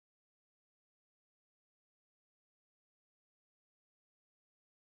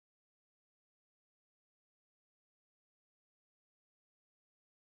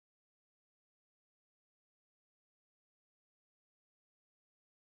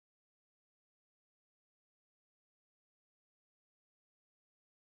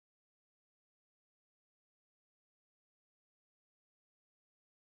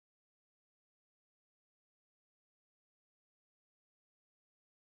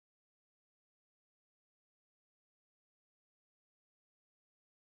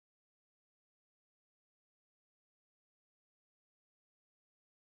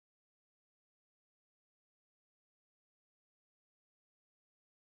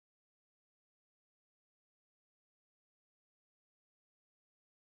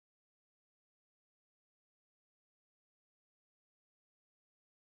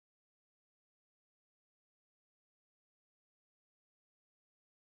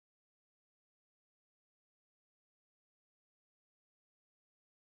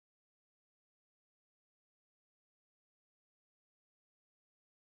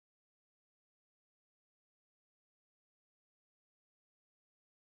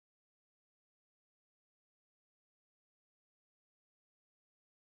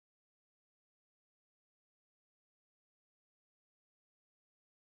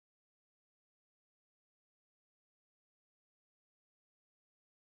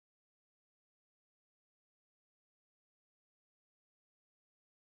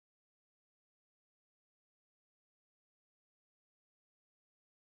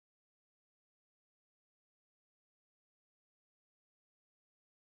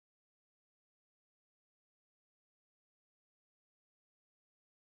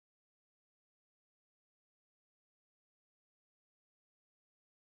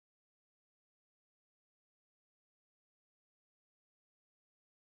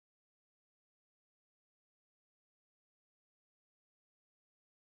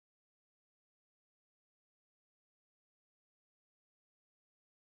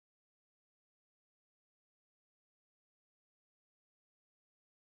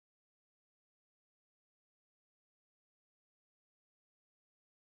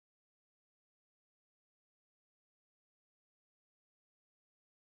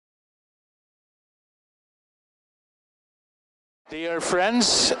Dear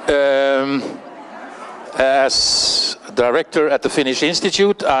friends, as director at the Finnish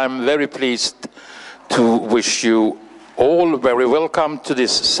Institute, I'm very pleased to wish you all very welcome to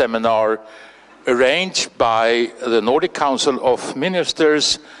this seminar arranged by the Nordic Council of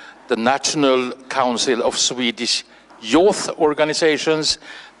Ministers, the National Council of Swedish Youth Organizations,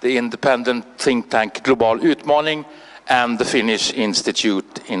 the independent think tank Global Utmaning, and the Finnish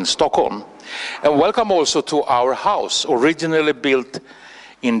Institute in Stockholm. And welcome also to our house, originally built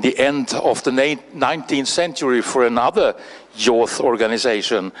in the end of the 19th century for another youth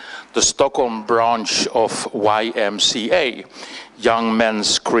organization, the Stockholm branch of YMCA, Young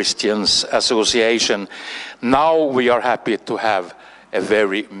Men's Christians Association. Now we are happy to have a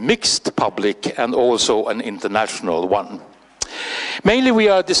very mixed public and also an international one. Mainly we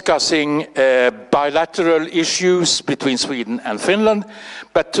are discussing bilateral issues between Sweden and Finland,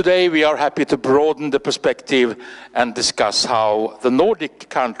 but today we are happy to broaden the perspective and discuss how the Nordic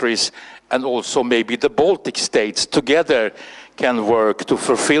countries and also maybe the Baltic states together can work to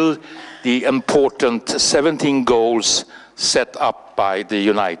fulfill the important 17 goals set up by the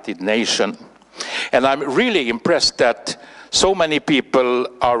United Nations. And I'm really impressed that so many people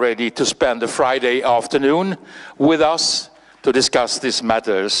are ready to spend a Friday afternoon with us to discuss these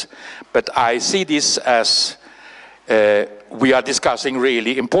matters, but I see this as we are discussing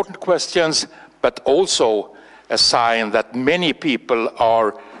really important questions, but also a sign that many people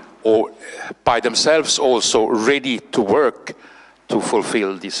are, or by themselves also, ready to work to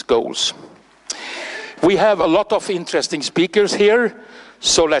fulfill these goals. We have a lot of interesting speakers here,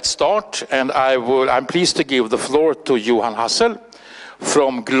 so let's start, and I'm pleased to give the floor to Johan Hassel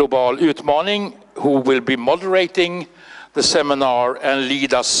from Global Utmaning, who will be moderating the seminar and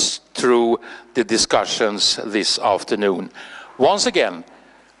lead us through the discussions this afternoon. Once again,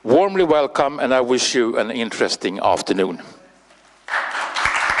 warmly welcome, and I wish you an interesting afternoon.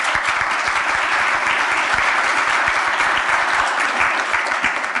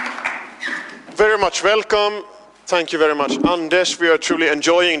 Very much welcome. Thank you very much, Anders. We are truly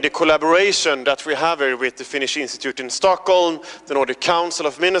enjoying the collaboration that we have here with the Finnish Institute in Stockholm, the Nordic Council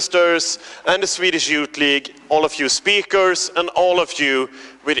of Ministers, and the Swedish Youth League, all of you speakers, and all of you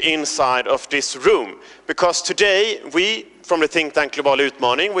with inside of this room. Because today, we, from the think tank Global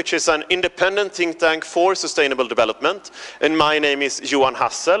Utmaning, which is an independent think tank for sustainable development, and my name is Johan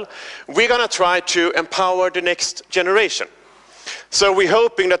Hassel, we're going to try to empower the next generation. So we're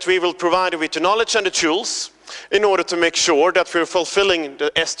hoping that we will provide you with the knowledge and the tools in order to make sure that we're fulfilling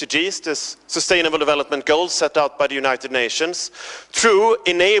the SDGs, the Sustainable Development Goals set out by the United Nations, through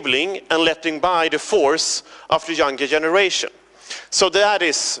enabling and letting by the force of the younger generation. So that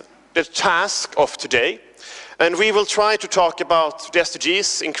is the task of today. And we will try to talk about the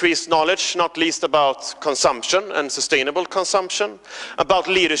SDGs, increased knowledge, not least about consumption and sustainable consumption, about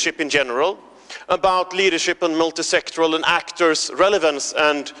leadership in general, about leadership and multi-sectoral and actors' relevance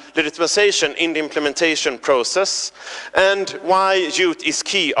and legitimization in the implementation process, and why youth is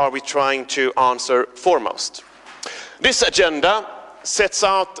key are we trying to answer foremost. This agenda sets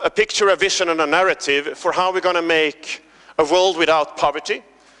out a picture, a vision and a narrative for how we're going to make a world without poverty,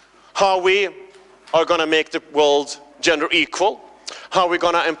 how we are going to make the world gender equal, how we're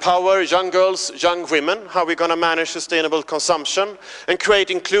going to empower young girls, young women, how we're going to manage sustainable consumption and create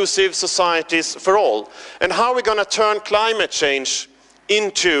inclusive societies for all, and how we're going to turn climate change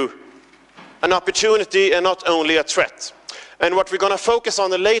into an opportunity and not only a threat. And what we're going to focus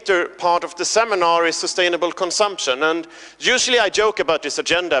on the later part of the seminar is sustainable consumption. And usually I joke about this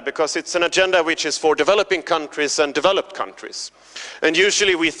agenda because it's an agenda which is for developing countries and developed countries. And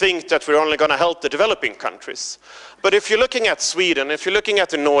usually we think that we're only going to help the developing countries. But if you're looking at Sweden, if you're looking at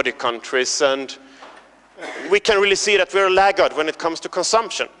the Nordic countries, and we can really see that we're a laggard when it comes to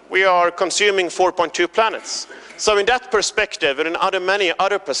consumption. We are consuming 4.2 planets. So in that perspective, and in many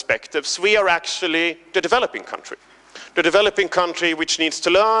other perspectives, we are actually the developing country. The developing country which needs to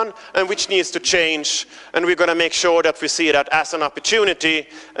learn and which needs to change, and we're going to make sure that we see that as an opportunity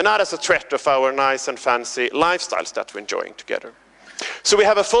and not as a threat of our nice and fancy lifestyles that we're enjoying together. So we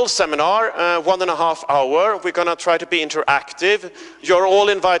have a full seminar, 1.5 hours. We're going to try to be interactive. You're all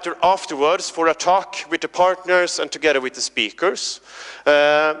invited afterwards for a talk with the partners and together with the speakers.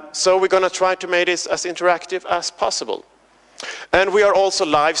 So we're going to try to make this as interactive as possible. And we are also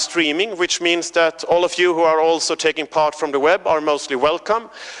live streaming, which means that all of you who are also taking part from the web are mostly welcome.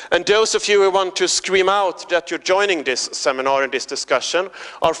 And those of you who want to scream out that you're joining this seminar and this discussion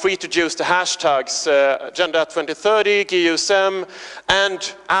are free to use the hashtags Agenda 2030, GUSM,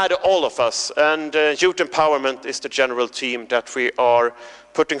 and add all of us. And youth empowerment is the general theme that we are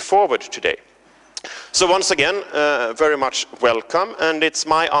putting forward today. So once again, very much welcome, and it's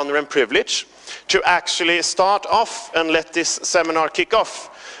my honor and privilege to actually start off and let this seminar kick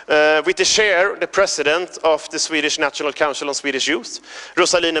off with the chair, the president of the Swedish National Council on Swedish Youth,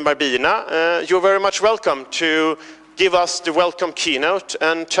 Rosaline Barbina. You're very much welcome to give us the welcome keynote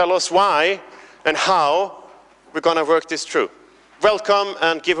and tell us why and how we're going to work this through. Welcome,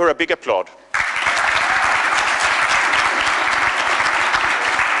 and give her a big applaud.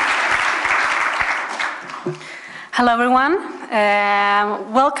 Hello everyone.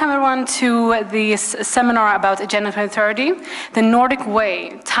 Welcome everyone to this seminar about Agenda 2030, the Nordic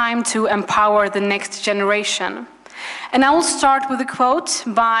way, time to empower the next generation. And I will start with a quote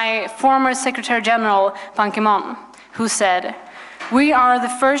by former Secretary General Vikman, who said, "We are the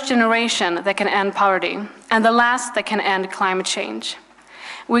first generation that can end poverty and the last that can end climate change."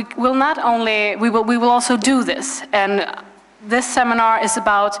 We will also do this, and this seminar is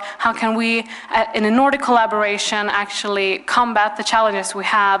about how can we, in a Nordic collaboration, actually combat the challenges we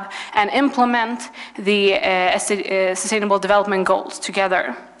have and implement the Sustainable Development Goals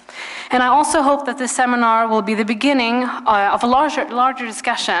together. And I also hope that this seminar will be the beginning of a larger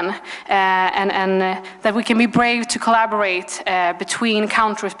discussion and that we can be brave to collaborate between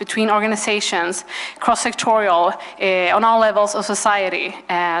countries, between organizations, cross-sectorial, on all levels of society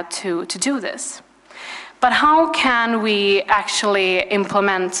to do this. But how can we actually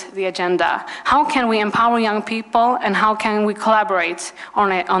implement the agenda? How can we empower young people, and how can we collaborate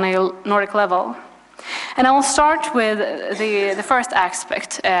on a Nordic level? And I will start with the first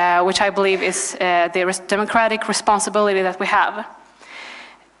aspect, which I believe is the democratic responsibility that we have.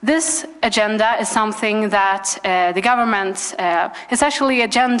 This agenda is something that the government is actually an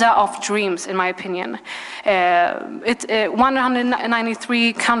agenda of dreams, in my opinion.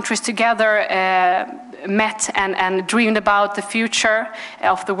 193 countries together met and dreamed about the future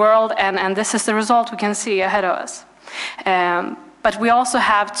of the world, and this is the result we can see ahead of us. But we also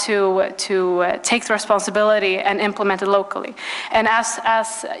have to take the responsibility and implement it locally. And as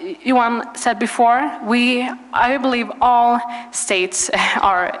Johan said before, I believe all states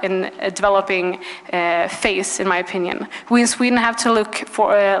are in a developing phase, in my opinion. We in Sweden have to look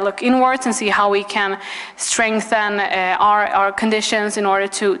inwards and see how we can strengthen our conditions in order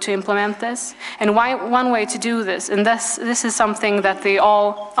to implement this. And one way to do this, and this is something that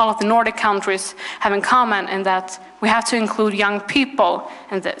all of the Nordic countries have in common, in that we have to include young people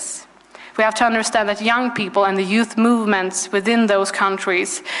in this. We have to understand that young people and the youth movements within those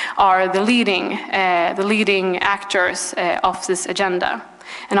countries are the leading actors of this agenda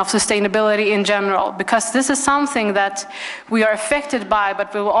and of sustainability in general, because this is something that we are affected by,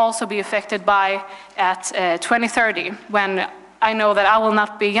 but we will also be affected by at 2030, when I know that I will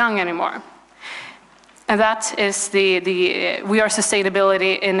not be young anymore. And that is we are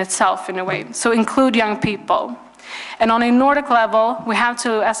sustainability in itself, in a way. So include young people. And on a Nordic level, we have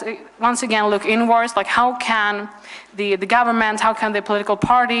to, once again, look inwards, like how can the government, how can the political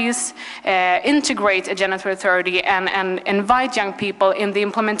parties integrate Agenda 2030 and invite young people in the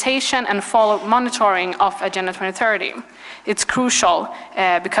implementation and follow monitoring of Agenda 2030. It's crucial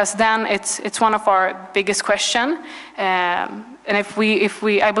because then it's one of our biggest questions. And I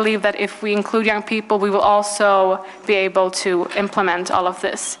believe that if we include young people, we will also be able to implement all of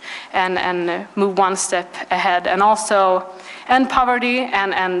this and move one step ahead, and also end poverty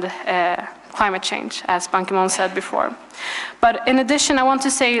and climate change, as Ban Ki-moon said before. But in addition, I want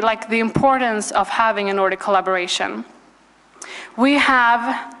to say the importance of having a Nordic collaboration. We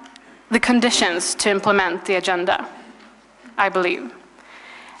have the conditions to implement the agenda, I believe.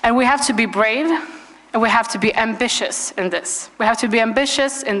 And we have to be brave, and we have to be ambitious in this. We have to be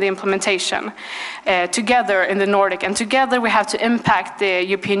ambitious in the implementation together in the Nordic, and together we have to impact the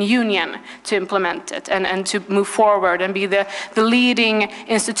European Union to implement it and to move forward and be the leading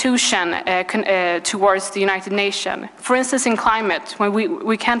institution towards the United Nations. For instance, in climate, when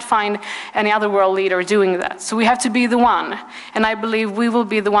we can't find any other world leader doing that. So we have to be the one, and I believe we will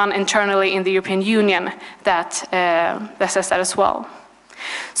be the one internally in the European Union that says that as well.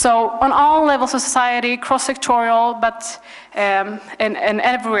 So on all levels of society, cross-sectorial, but and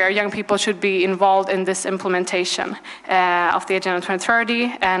everywhere, young people should be involved in this implementation of the Agenda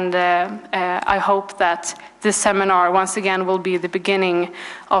 2030. And I hope that this seminar, once again, will be the beginning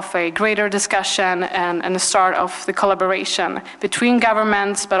of a greater discussion and the start of the collaboration between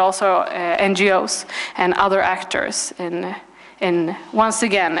governments, but also NGOs and other actors in once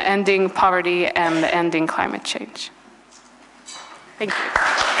again, ending poverty and ending climate change. Thank you.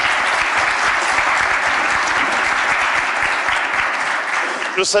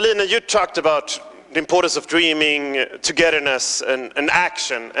 Rosaline, you talked about the importance of dreaming, togetherness, and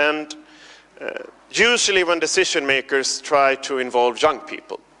action. And Usually when decision makers try to involve young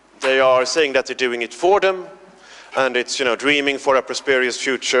people, they are saying that they're doing it for them, and it's, you know, dreaming for a prosperous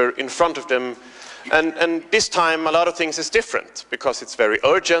future in front of them. And this time a lot of things is different because it's very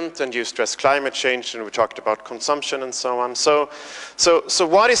urgent, and you stress climate change, and we talked about consumption and so on. So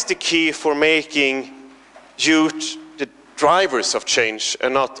what is the key for making youth the drivers of change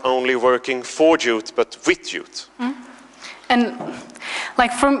and not only working for youth but with youth? And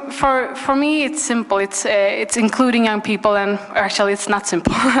like for me, it's simple. It's including young people, and actually it's not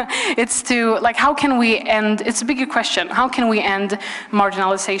simple. It's to, like, how can we end, it's a bigger question, how can we end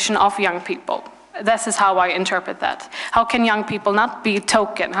marginalization of young people? This is how I interpret that. How can young people not be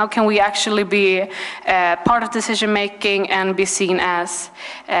token? How can we actually be part of decision making and be seen as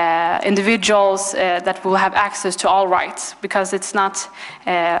individuals that will have access to all rights? Because it's not,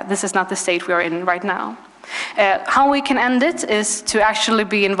 this is not the state we are in right now. How we can end it is to actually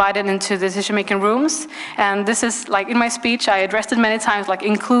be invited into the decision-making rooms, and this is, like, in my speech I addressed it many times, like,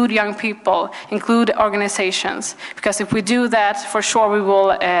 include young people, include organizations, because if we do that, for sure we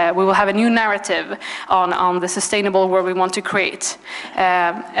will have a new narrative on the sustainable world we want to create,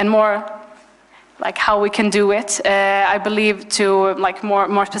 and more like how we can do it. I believe to, like,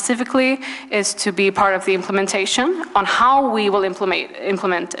 more specifically, is to be part of the implementation on how we will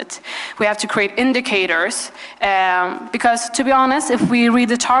implement it. We have to create indicators, because, to be honest, if we read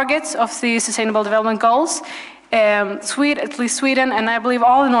the targets of the Sustainable Development Goals, at least Sweden, and I believe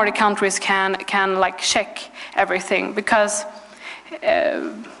all the Nordic countries can like check everything, because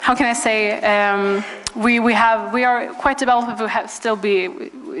how can I say, we are quite developed, but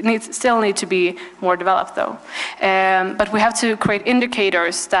we still need to be more developed, though. But we have to create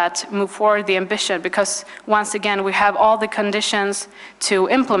indicators that move forward the ambition, because once again we have all the conditions to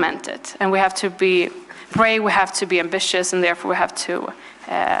implement it, and we have to be brave, we have to be ambitious, and therefore we have to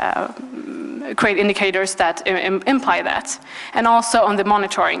create indicators that imply that. And also on the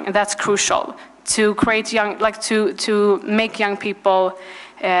monitoring, and that's crucial. To create to make young people,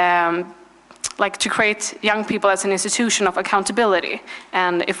 to create young people as an institution of accountability.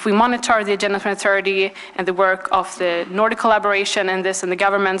 And if we monitor the Agenda 2030 and the work of the Nordic collaboration and this and the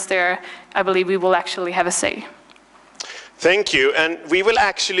governments there, I believe we will actually have a say. Thank you, and we will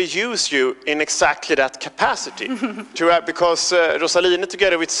actually use you in exactly that capacity. Because Rosaline,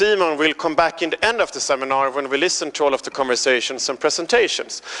 together with Simon, will come back in the end of the seminar when we listen to all of the conversations and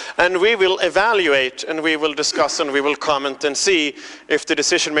presentations. And we will evaluate, and we will discuss, and we will comment and see if the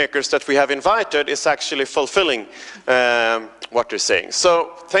decision makers that we have invited is actually fulfilling what they're saying.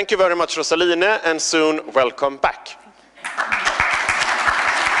 So thank you very much, Rosaline, and soon welcome back.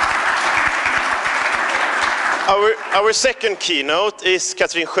 Our second keynote is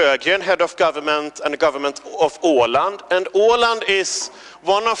Katrin Sjögren, Head of Government and Government of Åland. And Åland is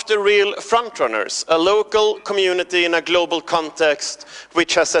one of the real frontrunners, a local community in a global context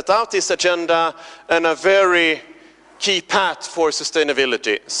which has set out this agenda and a very key path for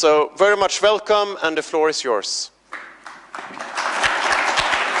sustainability. So very much welcome, and the floor is yours.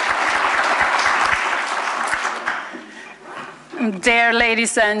 Dear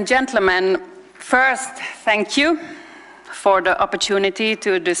ladies and gentlemen, first, thank you for the opportunity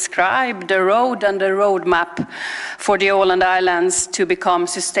to describe the road and the roadmap for the Åland Islands to become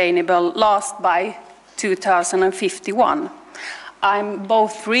sustainable last by 2051. I'm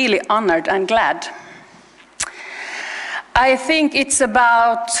both really honored and glad. I think it's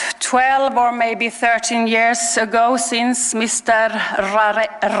about 12 or maybe 13 years ago since Mr.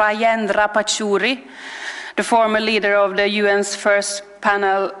 Rajendra Pachauri, the former leader of the UN's first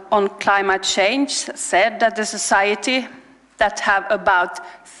panel on climate change, said that the society that have about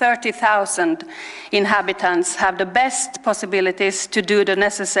 30,000 inhabitants have the best possibilities to do the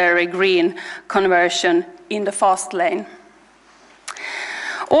necessary green conversion in the fast lane.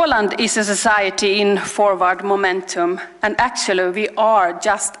 Åland is a society in forward momentum, and actually we are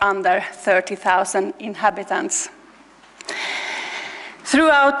just under 30,000 inhabitants.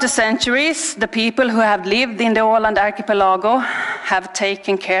 Throughout the centuries, the people who have lived in the Åland archipelago have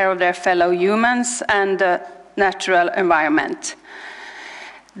taken care of their fellow humans and the natural environment.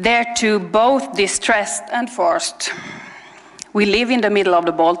 Thereto both distressed and forced. We live in the middle of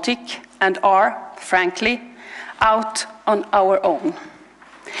the Baltic and are, frankly, out on our own.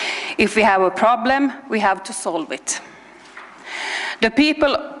 If we have a problem, we have to solve it. The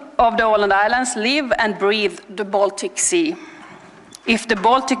people of the Åland Islands live and breathe the Baltic Sea. If the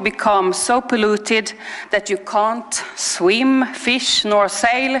Baltic becomes so polluted that you can't swim, fish, nor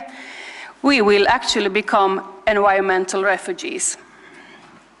sail, we will actually become environmental refugees.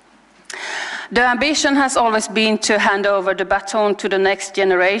 The ambition has always been to hand over the baton to the next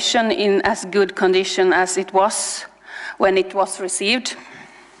generation in as good condition as it was when it was received.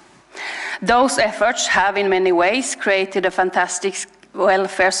 Those efforts have in many ways created a fantastic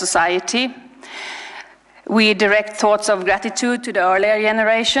welfare society. We direct thoughts of gratitude to the earlier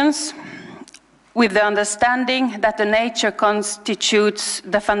generations, with the understanding that the nature constitutes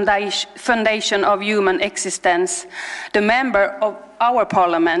the foundation of human existence. The member of our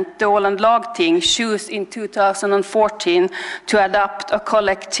parliament, the Åland Lagting, chose in 2014 to adopt a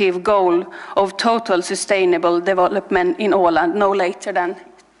collective goal of total sustainable development in Åland no later than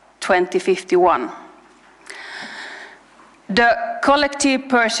 2051. The collective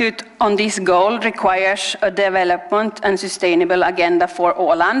pursuit on this goal requires a development and sustainable agenda for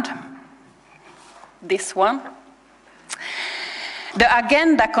Åland. This one. The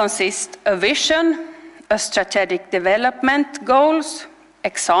agenda consists of vision, a strategic development goals,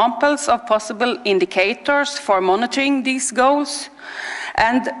 examples of possible indicators for monitoring these goals,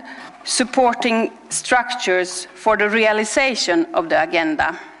 and supporting structures for the realization of the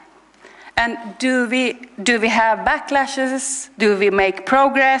agenda. And do we have backlashes? Do we make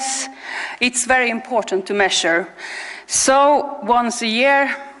progress? It's very important to measure. So once a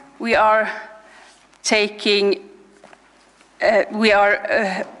year we are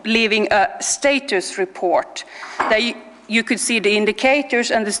leaving a status report that you could see the indicators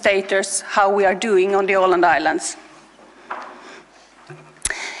and the status, how we are doing on the Åland Islands.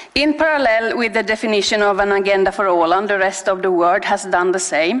 In parallel with the definition of an agenda for Åland, the rest of the world has done the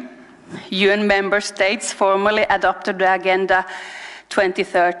same. UN member states formally adopted the Agenda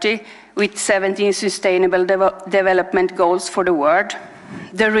 2030 with 17 sustainable development goals for the world.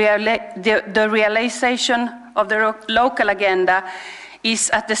 The realization of the local agenda is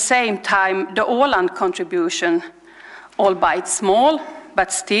at the same time the Åland contribution, albeit small,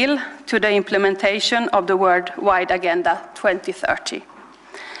 but still, to the implementation of the worldwide Agenda 2030.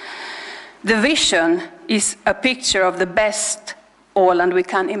 The vision is a picture of the best Åland we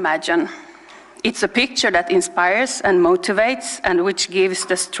can imagine. It's a picture that inspires and motivates and which gives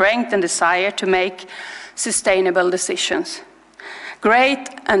the strength and desire to make sustainable decisions. Great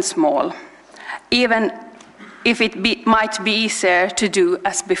and small, even if it might be easier to do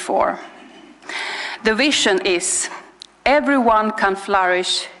as before. The vision is everyone can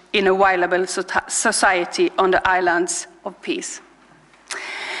flourish in a viable society on the islands of peace.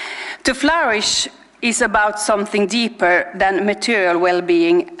 To flourish is about something deeper than material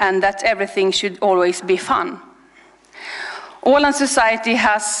well-being, and that everything should always be fun. Åland society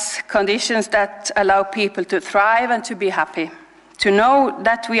has conditions that allow people to thrive and to be happy, to know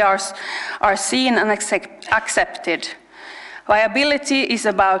that we are seen and accepted. Viability is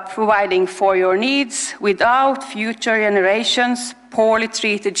about providing for your needs without future generations, poorly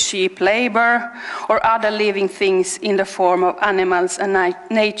treated cheap labor, or other living things in the form of animals and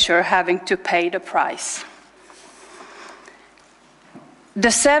nature having to pay the price.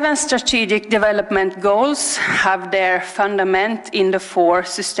 The 7 strategic development goals have their fundament in the 4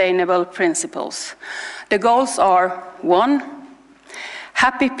 sustainable principles. The goals are: 1,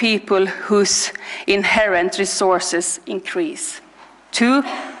 happy people whose inherent resources increase. 2,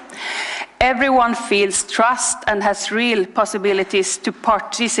 everyone feels trust and has real possibilities to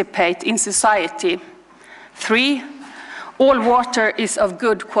participate in society. 3, all water is of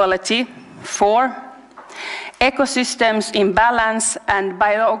good quality. 4, ecosystems in balance and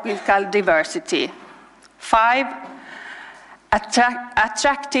biological diversity. 5,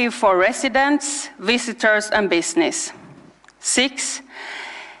 attractive for residents, visitors and business. 6,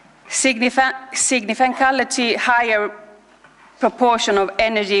 significantly higher proportion of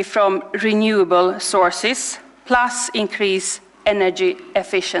energy from renewable sources, plus increase energy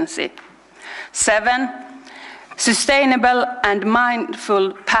efficiency. 7, sustainable and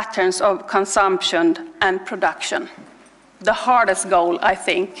mindful patterns of consumption and production. The hardest goal, I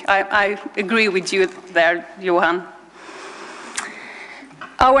think. I agree with you there, Johan.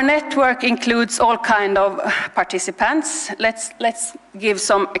 Our network includes all kinds of participants. Let's give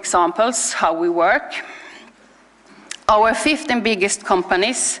some examples how we work. Our 15 biggest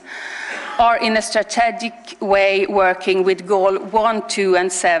companies are in a strategic way working with goal 1, 2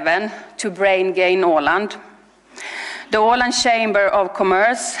 and 7 to brain gain Åland. The Åland Chamber of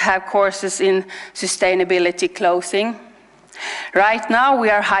Commerce have courses in sustainability clothing. Right now we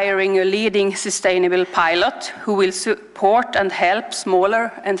are hiring a leading sustainable pilot who will support and help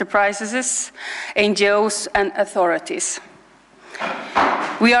smaller enterprises, NGOs and authorities.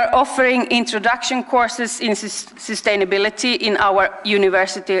 We are offering introduction courses in sustainability in our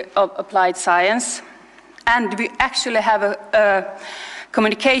University of Applied Science, and we actually have a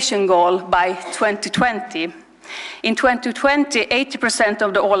communication goal by 2020. In 2020, 80%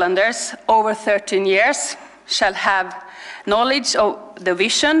 of the Ålanders over 13 years shall have knowledge of the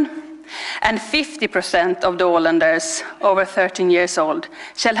vision, and 50% of the Ålanders over 13 years old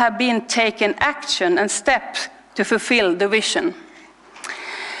shall have been taken action and steps to fulfill the vision.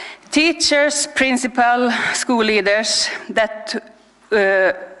 Teachers, principal, school leaders, that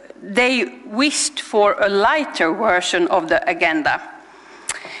they wished for a lighter version of the agenda.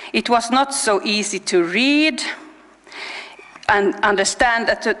 It was not so easy to read and understand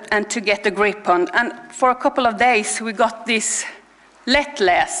and to get a grip on. And for a couple of days we got this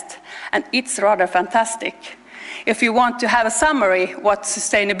lättläst, and it's rather fantastic. If you want to have a summary what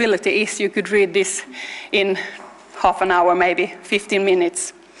sustainability is, you could read this in half an hour, maybe 15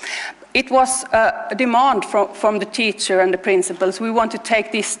 minutes. It was a demand from the teacher and the principals. We want to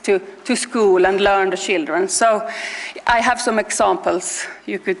take this to school and learn the children. So I have some examples.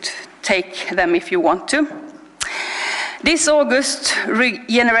 You could take them if you want to. This August,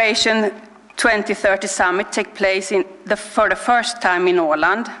 Regeneration 2030 Summit takes place for the first time in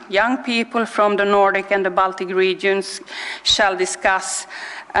Åland. Young people from the Nordic and the Baltic regions shall discuss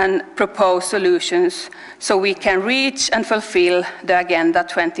and propose solutions so we can reach and fulfill the Agenda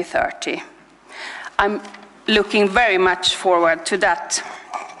 2030. I'm looking very much forward to that.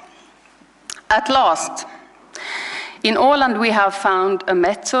 At last, in Åland we have found a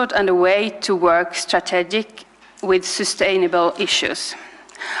method and a way to work strategic with sustainable issues.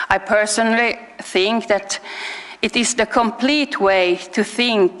 I personally think that it is the complete way to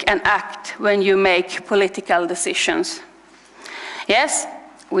think and act when you make political decisions. Yes,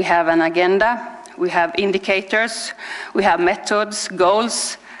 we have an agenda, we have indicators, we have methods,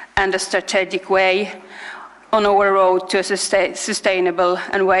 goals, and a strategic way on our road to a sustainable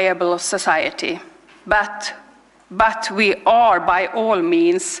and viable society. But we are by all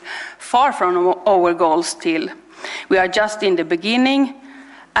means far from our goals still. We are just in the beginning,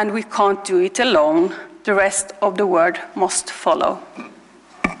 and we can't do it alone. The rest of the world must follow.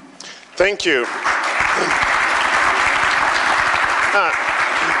 Thank you.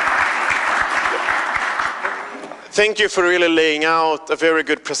 Thank you for really laying out a very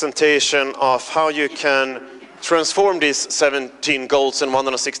good presentation of how you can transform these 17 goals and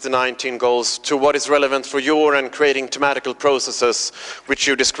 169 goals to what is relevant for your and creating thematical processes which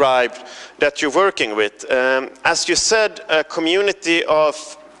you described that you're working with. As you said, a community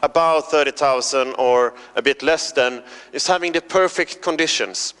of about 30,000 or a bit less than is having the perfect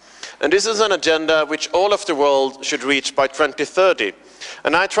conditions. And this is an agenda which all of the world should reach by 2030.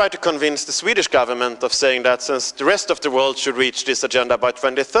 And I try to convince the Swedish government of saying that since the rest of the world should reach this agenda by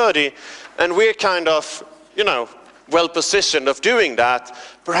 2030, and we're kind of, well positioned of doing that,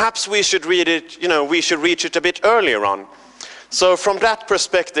 perhaps we should read it, we should reach it a bit earlier on. So from that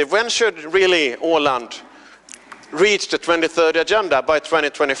perspective, when should really Åland reach the 2030 agenda? By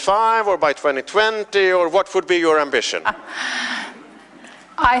 2025 or by 2020, or what would be your ambition?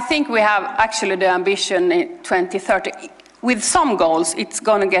 I think we have actually the ambition in 2030. With some goals, it's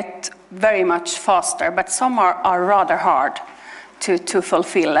going to get very much faster, but some are rather hard to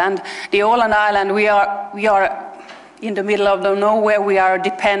fulfill. And the Åland Island, we are in the middle of the nowhere. We are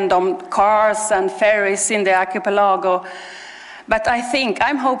dependent on cars and ferries in the archipelago. But I think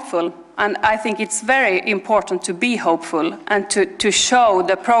I'm hopeful, and I think it's very important to be hopeful and to show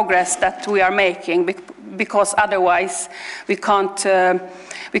the progress that we are making, because otherwise we can't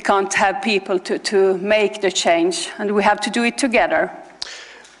have people to make the change, and we have to do it together.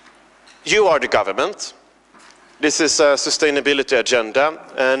 You are the government. This is a sustainability agenda,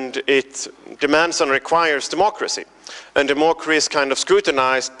 and it demands and requires democracy. And democracy is kind of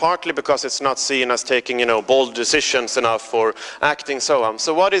scrutinized, partly because it's not seen as taking, bold decisions enough or acting so on.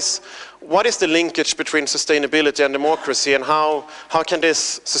 So what is the linkage between sustainability and democracy, and how can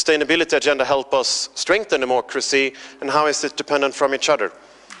this sustainability agenda help us strengthen democracy, and how is it dependent from each other?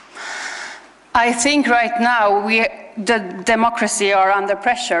 I think right now the democracy are under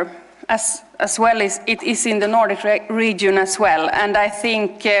pressure, as well as it is in the Nordic region as well. And I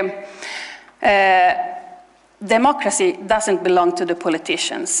think democracy doesn't belong to the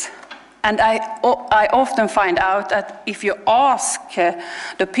politicians. And I often find out that if you ask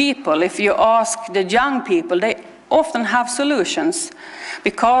the people, if you ask the young people, they often have solutions.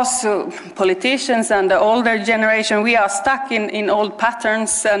 Because politicians and the older generation, we are stuck in old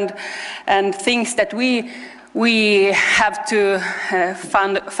patterns and things that we have to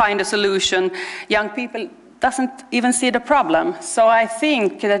find a solution. Young people doesn't even see the problem. So I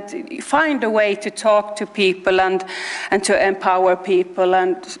think that find a way to talk to people and to empower people,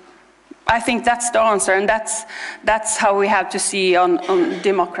 and I think that's the answer, and that's how we have to see on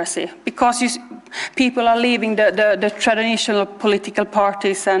democracy. Because people are leaving the traditional political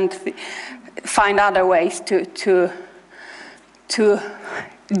parties and find other ways to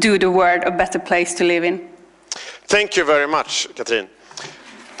do the world a better place to live in. Thank you very much, Katrin.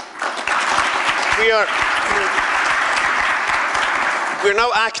 We're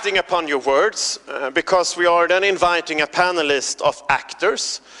now acting upon your words because we are then inviting a panelist of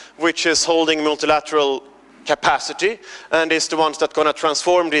actors, which is holding multilateral capacity and is the ones that are going to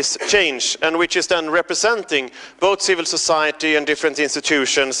transform this change, and which is then representing both civil society and different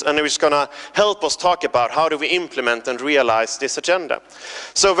institutions, and which is going to help us talk about how do we implement and realize this agenda.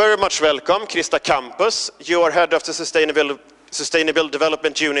 So very much welcome, Krista Campus. You are head of the Sustainable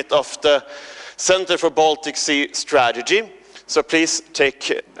Development Unit of the Center for Baltic Sea Strategy. So please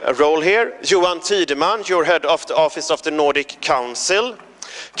take a role here. Johan Tideman, you're head of the Office of the Nordic Council.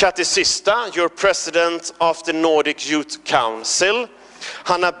 Kati Sista, you're president of the Nordic Youth Council.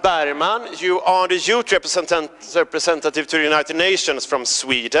 Hanna Bergman, you are the youth representative to the United Nations from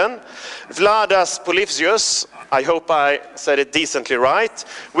Sweden. Vladas Polivsius, I hope I said it decently right,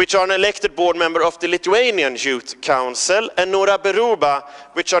 which are an elected board member of the Lithuanian Youth Council, and Nora Beruba,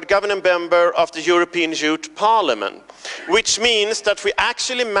 which are governing member of the European Youth Parliament. Which means that we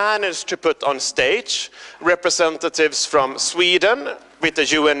actually managed to put on stage representatives from Sweden with the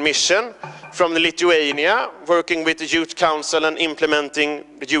UN mission, from Lithuania, working with the Youth Council and implementing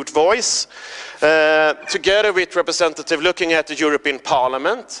the Youth Voice, together with representatives looking at the European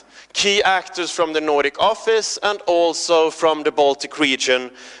Parliament, key actors from the Nordic office, and also from the Baltic region,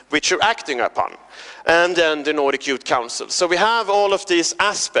 which you're acting upon, and then the Nordic Youth Council. So we have all of these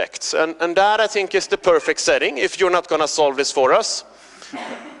aspects, and that I think is the perfect setting. If you're not going to solve this for us,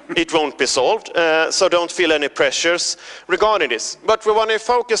 it won't be solved, so don't feel any pressures regarding this. But we want to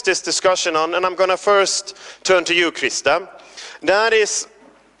focus this discussion on, and I'm going to first turn to you, Krista. That is,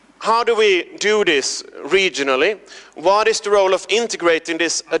 how do we do this regionally? What is the role of integrating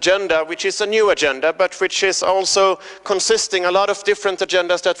this agenda, which is a new agenda, but which is also consisting a lot of different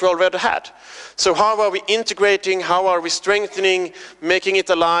agendas that we already had? So how are we integrating, how are we strengthening, making it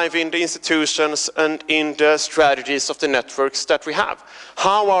alive in the institutions and in the strategies of the networks that we have?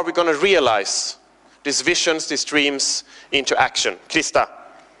 How are we going to realize these visions, these dreams into action? Krista.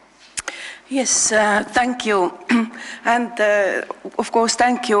 Yes, thank you. And of course,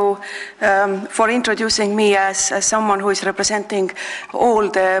 thank you for introducing me as someone who is representing all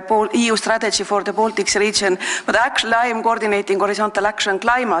the EU strategy for the Baltics region. But actually, I am coordinating horizontal action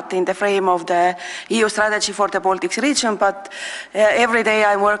climate in the frame of the EU strategy for the Baltics region. But every day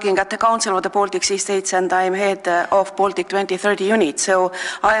I'm working at the Council of the Baltic Sea States, and I'm head of Baltic 2030 unit. So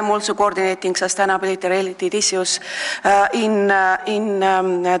I am also coordinating sustainability related issues in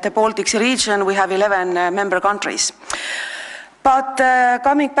the Baltics region. We have 11 member countries. But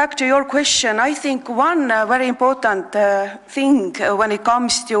coming back to your question, I think one very important thing when it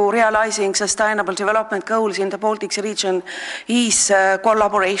comes to realizing sustainable development goals in the Baltics region is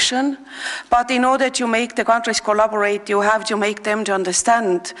collaboration. But in order to make the countries collaborate, you have to make them to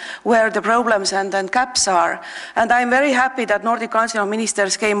understand where the problems and gaps are. And I'm very happy that Nordic Council of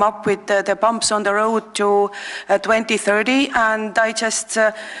Ministers came up with the bumps on the road to 2030. And I just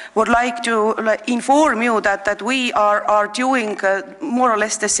would like to inform you that we are doing more or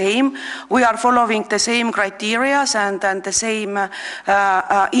less the same. We are following the same criteria and the same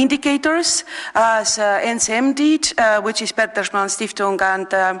indicators as NCM did, which is Bertelsmann Stiftung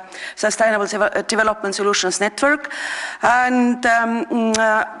and Sustainable Development Solutions Network. And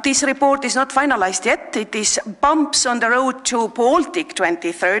this report is not finalized yet. It is bumps on the road to Baltic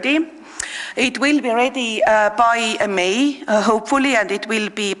 2030. It will be ready by May, hopefully, and it will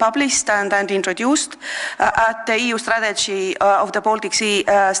be published and introduced at the EU strategy of the Baltic Sea,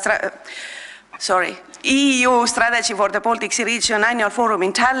 EU strategy for the Baltic Sea region annual forum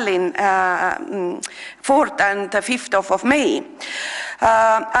in Tallinn, 4th and 5th of May.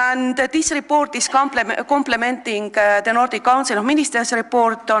 And this report is complementing the Nordic Council of Ministers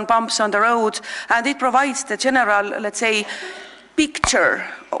report on bumps on the road, and it provides the general, let's say, picture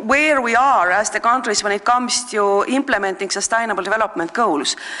where we are as the countries when it comes to implementing sustainable development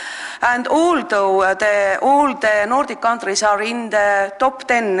goals. And although all the Nordic countries are in the top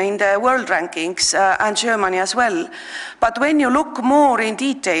 10 in the world rankings, and Germany as well, but when you look more in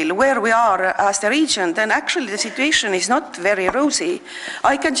detail where we are as the region, then actually the situation is not very rosy.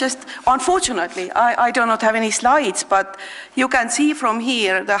 I can just, unfortunately, I do not have any slides, but you can see from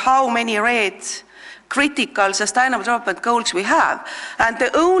here how many red critical sustainable development goals we have. And the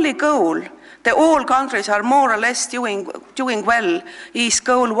only goal that all countries are more or less doing well is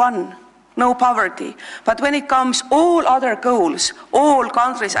goal 1. no poverty. But when it comes all other goals, all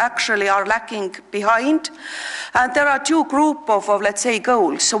countries actually are lacking behind. And there are two groups of, let's say,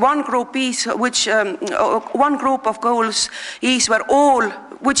 goals. So one group is one group of goals is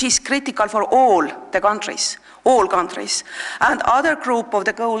which is critical for all the countries. All countries. And other group of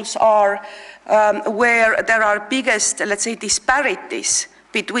the goals are where there are biggest, let's say, disparities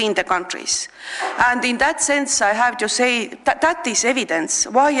between the countries. And in that sense, I have to say that is evidence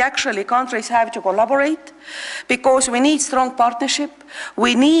why actually countries have to collaborate, because we need strong partnership,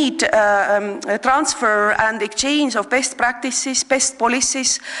 we need transfer and exchange of best practices, best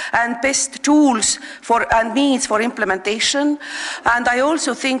policies, and best tools and means for implementation. And I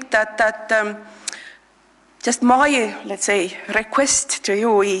also think that just my, let's say, request to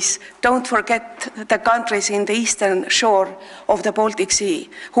you is don't forget the countries in the eastern shore of the Baltic Sea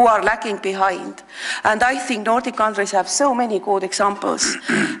who are lagging behind. And I think Nordic countries have so many good examples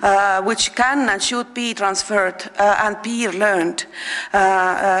which can and should be transferred and be learned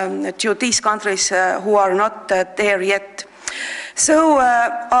to these countries who are not there yet. So,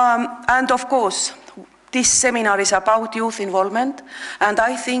 and of course, this seminar is about youth involvement, and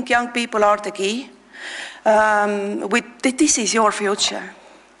I think young people are the key. This is your future.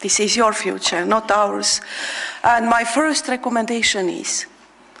 This is your future, not ours. And my first recommendation is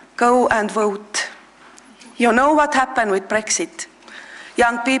go and vote. You know what happened with Brexit.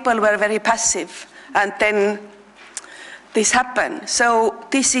 Young people were very passive, and then this happened. So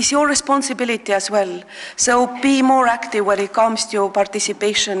this is your responsibility as well. So be more active when it comes to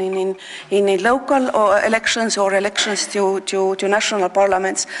participation in local elections or elections to national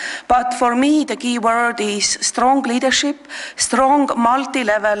parliaments. But for me, the key word is strong leadership, strong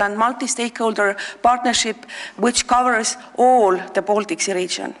multi-level and multi-stakeholder partnership, which covers all the Baltic Sea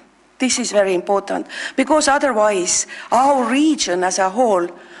region. This is very important, because otherwise our region as a whole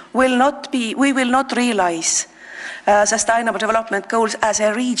we will not realize Sustainable Development Goals as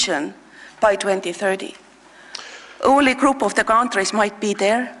a region by 2030. Only a group of the countries might be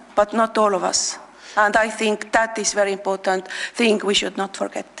there, but not all of us. And I think that is a very important thing we should not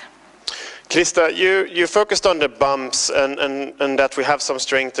forget. Krista, you focused on the bumps and that we have some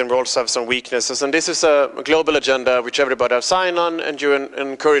strength and we also have some weaknesses. And this is a global agenda which everybody has signed on, and you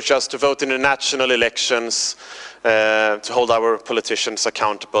encourage us to vote in the national elections to hold our politicians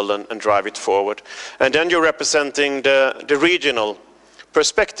accountable and drive it forward. And then you're representing the regional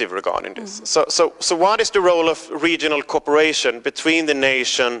perspective regarding this. So what is the role of regional cooperation between the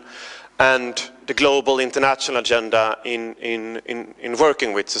nation and the global international agenda in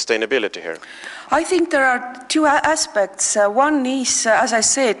working with sustainability here? I think there are two aspects. One is, as I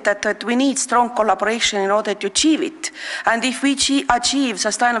said, that we need strong collaboration in order to achieve it. And if we achieve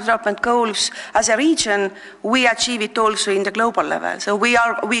Sustainable Development Goals as a region, we achieve it also in the global level. So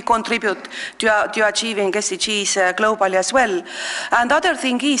we contribute to achieving SDGs globally as well. And the other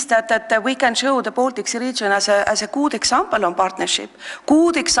thing is that we can show the Baltic Sea region as a good example on partnership,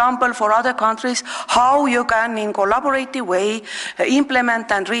 good example for other countries how you can, in collaborative way,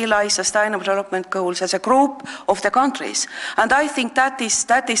 implement and realize Sustainable Development Goals as a group of the countries. And I think that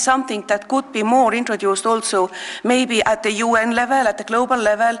is something that could be more introduced also maybe at the UN level, at the global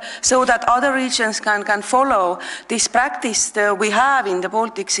level, so that other regions can follow this practice that we have in the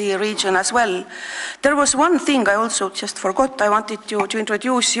Baltic Sea region as well. There was one thing I also just forgot. I wanted to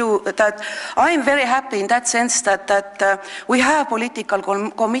introduce you that I am very happy in that sense that we have political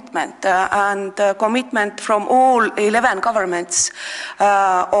commitment and commitment from all 11 governments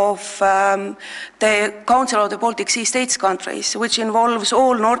of the Council of the Baltic Sea States countries, which involves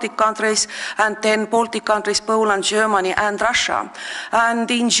all Nordic countries and then Baltic countries, Poland, Germany and Russia. And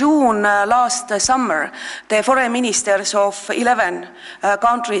in June last summer, the foreign ministers of 11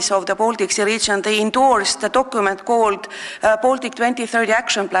 countries of the Baltic Sea region, they endorsed a document called Baltic 2030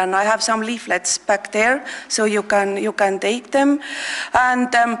 Action Plan. I have some leaflets back there, so you can take them.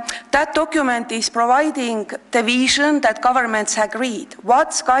 And that document is providing the vision that governments agreed.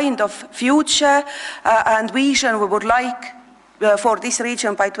 What kind of future and vision we would like for this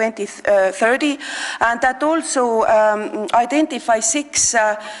region by 2030, and that also identifies 6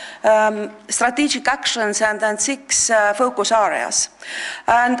 strategic actions and 6 focus areas.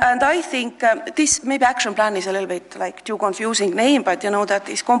 And I think this maybe action plan is a little bit like too confusing name, but you know that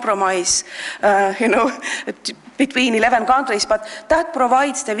is compromise, between 11 countries, but that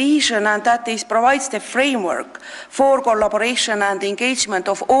provides the vision and that provides the framework for collaboration and engagement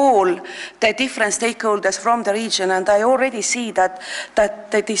of all the different stakeholders from the region. And I already see that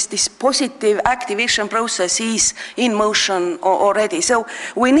this positive activation process is in motion already. So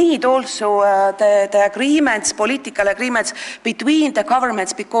we need also the agreements, political agreements between between the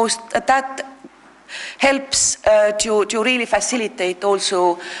governments, because that helps to really facilitate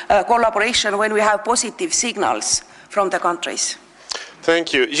also collaboration when we have positive signals from the countries.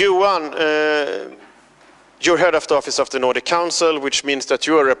 Thank you. Johan, you're head of the office of the Nordic Council, which means that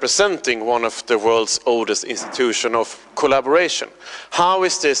you are representing one of the world's oldest institutions of collaboration. How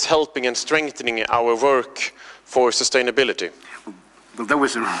is this helping and strengthening our work for sustainability? Well, that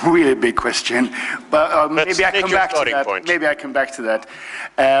was a really big question, but maybe I come back to that. Point. Maybe I come back to that.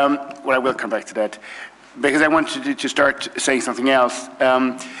 Well, I will come back to that, because I wanted to start saying something else.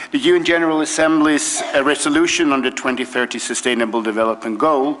 The UN General Assembly's resolution on the 2030 Sustainable Development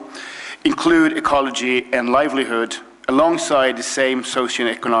Goal include ecology and livelihood alongside the same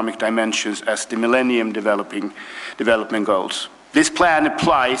socio-economic dimensions as the Millennium Development Goals. This plan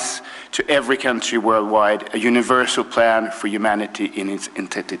applies to every country worldwide, a universal plan for humanity in its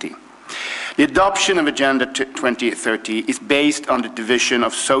entirety. The adoption of Agenda 2030 is based on the division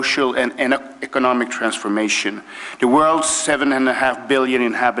of social and economic transformation. The world's 7.5 billion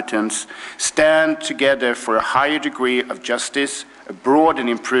inhabitants stand together for a higher degree of justice, a broad and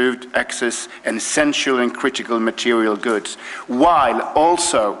improved access and essential and critical material goods, while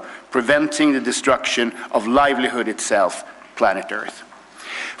also preventing the destruction of livelihood itself, planet Earth.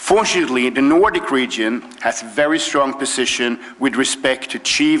 Fortunately, the Nordic region has a very strong position with respect to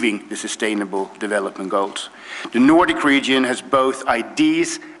achieving the Sustainable Development Goals. The Nordic region has both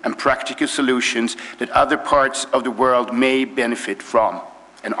ideas and practical solutions that other parts of the world may benefit from,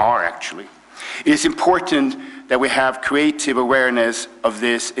 and are actually. It is important that we have creative awareness of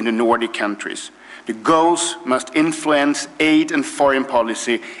this in the Nordic countries. The goals must influence aid and foreign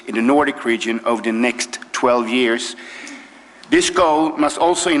policy in the Nordic region over the next 12 years. This goal must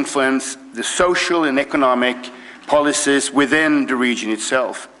also influence the social and economic policies within the region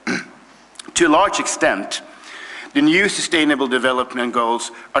itself. To a large extent, the new Sustainable Development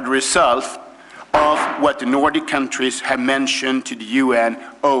Goals are the result of what the Nordic countries have mentioned to the UN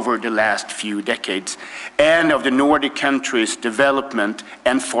over the last few decades, and of the Nordic countries' development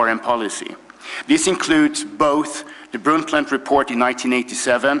and foreign policy. This includes both the Brundtland Report in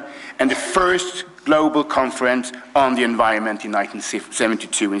 1987 and the first Global Conference on the Environment in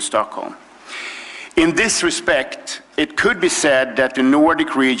 1972 in Stockholm. In this respect, it could be said that the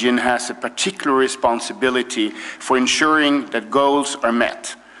Nordic region has a particular responsibility for ensuring that goals are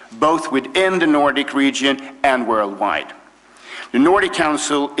met, both within the Nordic region and worldwide. The Nordic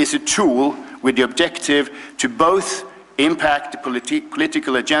Council is a tool with the objective to both impact the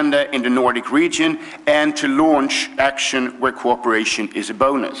political agenda in the Nordic region and to launch action where cooperation is a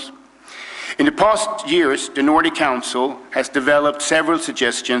bonus. In the past years, the Nordic Council has developed several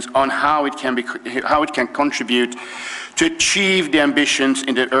suggestions on how it can contribute to achieve the ambitions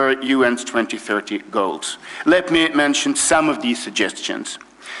in the UN's 2030 goals. Let me mention some of these suggestions.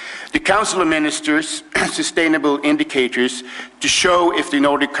 The Council of Ministers' sustainable indicators to show if the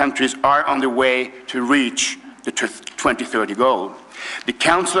Nordic countries are on the way to reach the 2030 goal. The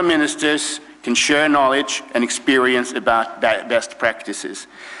Council of Ministers can share knowledge and experience about best practices.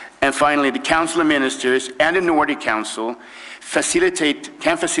 And finally, the Council of Ministers and the Nordic Council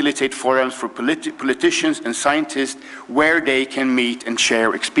can facilitate forums for politicians and scientists where they can meet and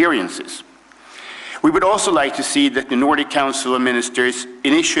share experiences. We would also like to see that the Nordic Council of Ministers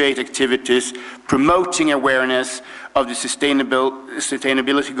initiate activities promoting awareness of the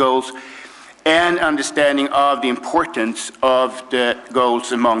sustainability goals and understanding of the importance of the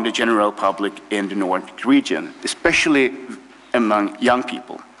goals among the general public in the Nordic region, especially among young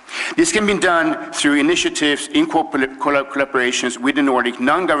people. This can be done through initiatives in collaborations with the Nordic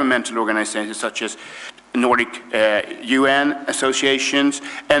non-governmental organizations such as Nordic UN associations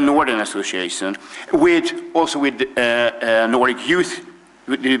and Northern Association, also with Nordic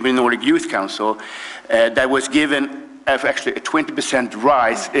Youth Council that was given actually a 20%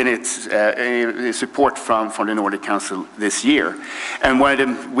 rise in its support from the Nordic Council this year. And one of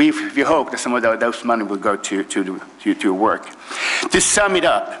them, we hope that some of those money will go to work. To sum it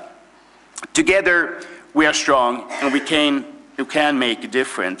up, together we are strong and we can make a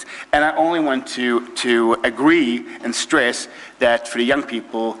difference. And I only want to agree and stress that for the young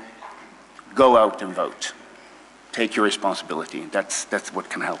people, go out and vote. Take your responsibility. That's what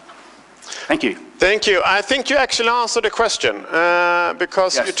can help. Thank you. Thank you. I think you actually answered the question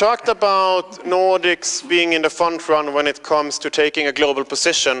because yes. You talked about Nordics being in the front run when it comes to taking a global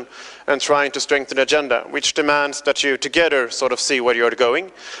position and trying to strengthen the agenda, which demands that you together sort of see where you're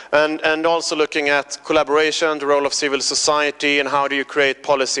going, and also looking at collaboration, the role of civil society, and how do you create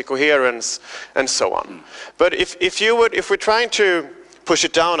policy coherence, and so on. But if we're trying to push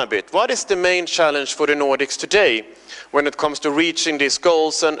it down a bit, what is the main challenge for the Nordics today when it comes to reaching these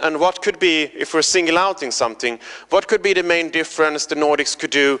goals, and what could be, if we're single outing something, what could be the main difference the Nordics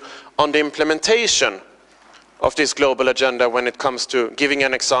could do on the implementation of this global agenda when it comes to giving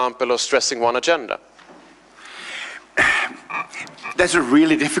an example or stressing one agenda? That's a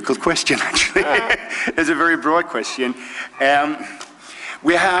really difficult question, actually. It's a very broad question. I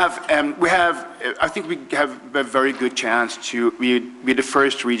think we have a very good chance to be the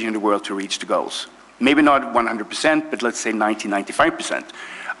first region in the world to reach the goals. Maybe not 100%, but let's say 90–95%.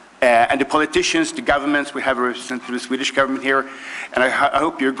 And the politicians, the governments, we have a representative of the Swedish government here, and I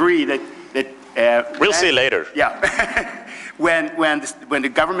hope you agree that we'll see later. Yeah. when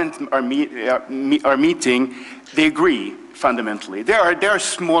the governments are meeting, they agree fundamentally. There are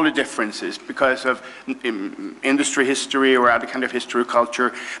smaller differences because of industry history or other kind of history or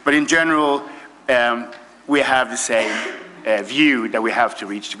culture, but in general, we have the same view that we have to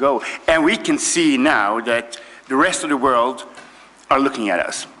reach the goal. And we can see now that the rest of the world are looking at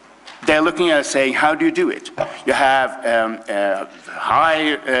us. They're looking at us saying, how do you do it? You have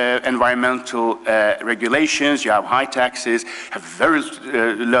high environmental regulations, you have high taxes, have very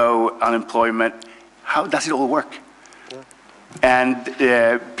low unemployment. How does it all work? And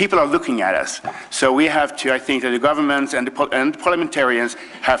people are looking at us. So we have to, I think that the governments and the parliamentarians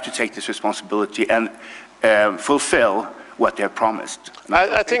have to take this responsibility and fulfill what they're promised.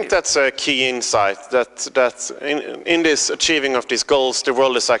 I think that's a key insight, that in this achieving of these goals, the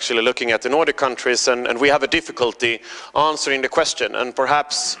world is actually looking at the Nordic countries, and we have a difficulty answering the question. And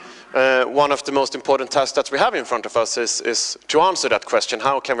perhaps one of the most important tasks that we have in front of us is to answer that question.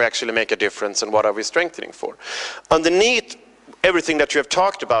 How can we actually make a difference, and what are we strengthening for? Underneath everything that you have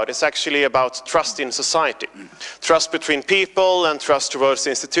talked about is actually about trust in society, trust between people and trust towards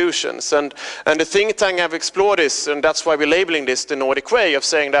institutions. And the think tank have explored this, and that's why we're labeling this the Nordic way, of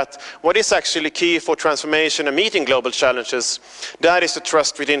saying that what is actually key for transformation and meeting global challenges, that is the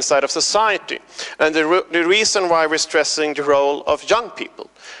trust within inside of society. And the reason why we're stressing the role of young people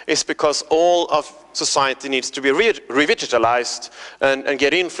is because all of society needs to be revitalized and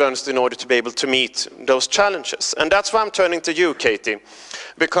get influenced in order to be able to meet those challenges. And that's why I'm turning to you, Katie,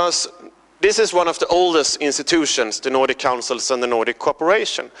 because this is one of the oldest institutions, the Nordic Councils and the Nordic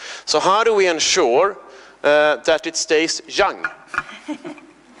Cooperation. So how do we ensure that it stays young?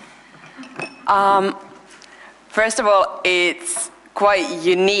 First of all, it's quite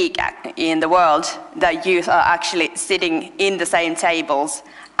unique in the world that youth are actually sitting in the same tables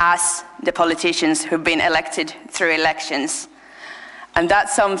as the politicians who've been elected through elections. And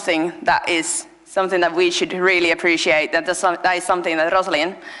that's something that we should really appreciate. That is something that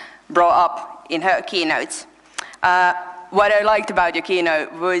Rosalind brought up in her keynote. What I liked about your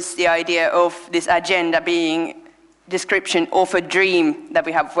keynote was the idea of this agenda being description of a dream that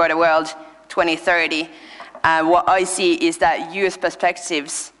we have for the world 2030. What I see is that youth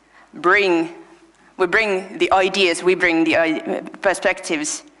perspectives bring the ideas, we bring the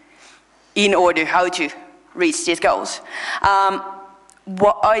perspectives in order how to reach these goals.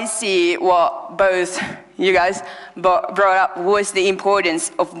 What I see, what both you guys brought up, was the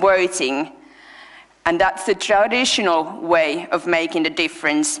importance of voting. And that's the traditional way of making the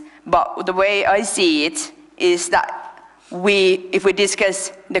difference. But the way I see it is that if we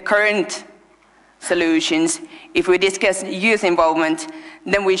discuss the current solutions, if we discuss youth involvement,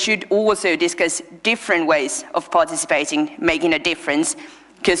 then we should also discuss different ways of participating, making a difference.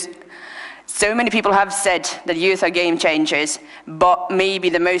 Because so many people have said that youth are game changers, but maybe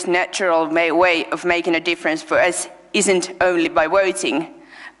the most natural way of making a difference for us isn't only by voting,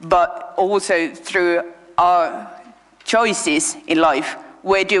 but also through our choices in life.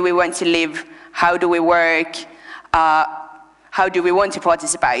 Where do we want to live? How do we work? How do we want to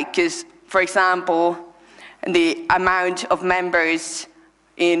participate? Because, for example, the amount of members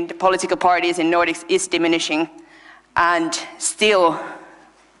in the political parties in Nordics is diminishing, and still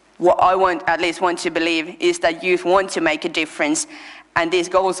what I at least want to believe is that youth want to make a difference, and these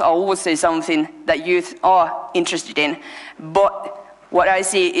goals are also something that youth are interested in. But what I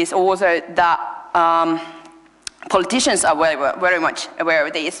see is also that politicians are very much aware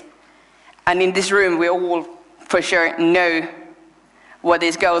of these. And in this room, we all for sure know what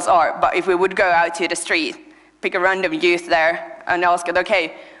these goals are. But if we would go out to the street, pick a random youth there and ask it,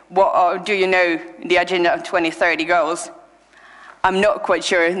 okay, do you know the Agenda of 2030 goals? I'm not quite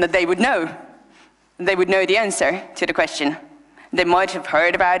sure that they would know. They would know the answer to the question. They might have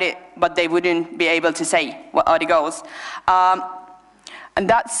heard about it, but they wouldn't be able to say what are the goals. And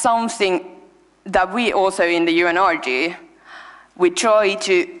that's something that we also in the UNR do. We try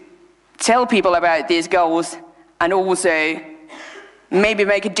to tell people about these goals and also maybe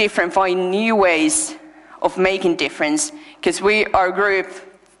make a difference, find new ways of making difference, because we are a group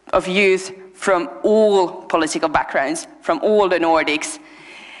of youth from all political backgrounds, from all the Nordics.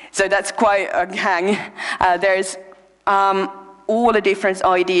 So that's quite a gang. There's all the different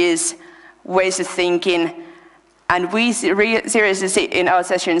ideas, ways of thinking, and we seriously sit in our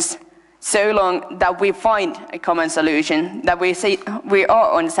sessions so long that we find a common solution, that we see we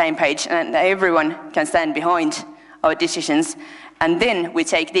are on the same page and everyone can stand behind our decisions. And then we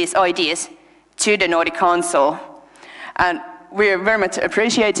take these ideas to the Nordic Council. And we're very much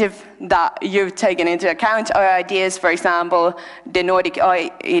appreciative that you've taken into account our ideas, for example, the Nordic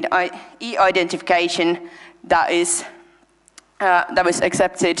e-identification that was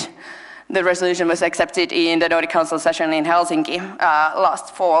accepted. The resolution was accepted in the Nordic Council session in Helsinki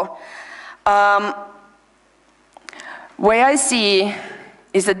last fall. What I see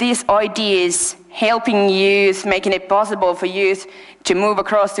is that these ideas helping youth, making it possible for youth to move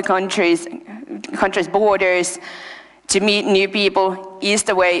across the country's borders, to meet new people, is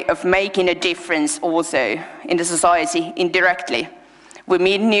the way of making a difference also in the society indirectly. We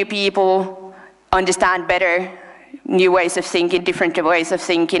meet new people, understand better new ways of thinking, different ways of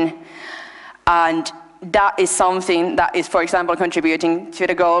thinking, and that is something that is, for example, contributing to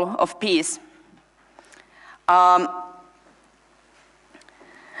the goal of peace. The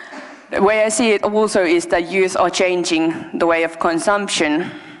way I see it also is that youth are changing the way of consumption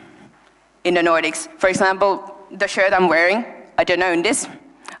in the Nordics. For example, the shirt I'm wearing, I don't own this.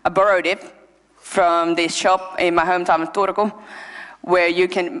 I borrowed it from this shop in my hometown of Turku, where you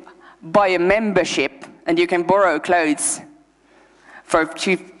can buy a membership and you can borrow clothes for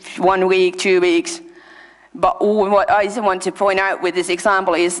 1 week, 2 weeks. But what I want to point out with this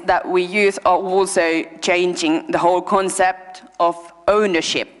example is that we youth are also changing the whole concept of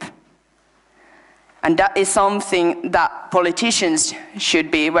ownership. And that is something that politicians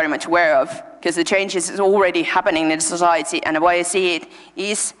should be very much aware of, because the change is already happening in the society, and the way I see it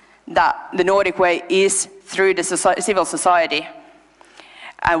is that the Nordic way is through the civil society.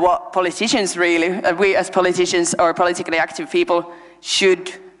 And what politicians really, we as politicians or politically active people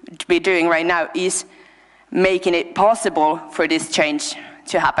should be doing right now is making it possible for this change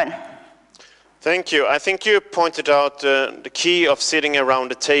to happen. Thank you. I think you pointed out the key of sitting around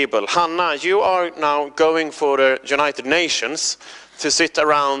the table. Jaana, you are now going for the United Nations to sit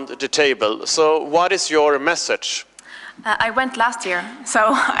around the table. So what is your message? I went last year,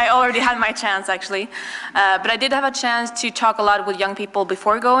 so I already had my chance actually. But I did have a chance to talk a lot with young people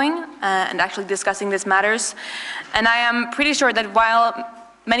before going and actually discussing these matters. And I am pretty sure that while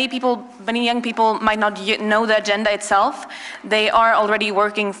many young people might not know the agenda itself, they are already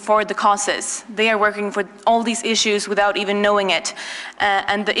working for the causes. They are working for all these issues without even knowing it.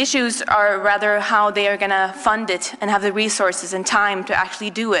 And the issues are rather how they are going to fund it and have the resources and time to actually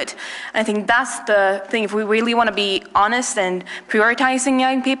do it. And I think that's the thing. If we really want to be honest and prioritizing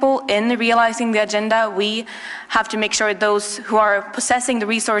young people in realizing the agenda, we have to make sure those who are possessing the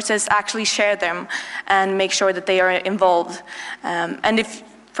resources actually share them and make sure that they are involved. And if,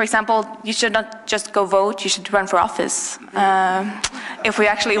 for example, you should not just go vote, you should run for office if we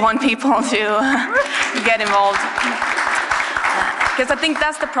actually want people to get involved. Because I think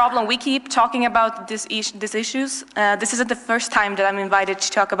that's the problem. We keep talking about these issues. This isn't the first time that I'm invited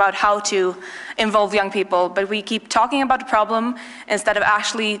to talk about how to involve young people, but we keep talking about the problem instead of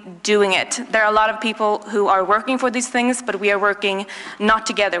actually doing it. There are a lot of people who are working for these things, but we are working not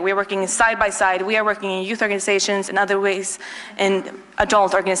together. We are working side by side. We are working in youth organizations and other ways in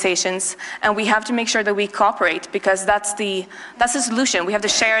adult organizations, and we have to make sure that we cooperate, because that's the solution. We have to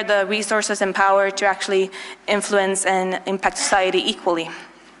share the resources and power to actually influence and impact society equally.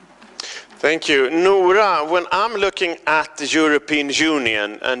 Thank you. Nora, when I'm looking at the European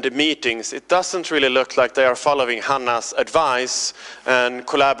Union and the meetings, it doesn't really look like they are following Jaana's advice and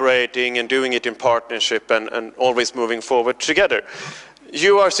collaborating and doing it in partnership and always moving forward together.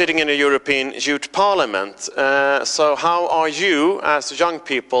 You are sitting in a European Youth Parliament, so how are you as young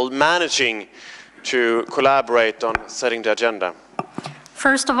people managing to collaborate on setting the agenda?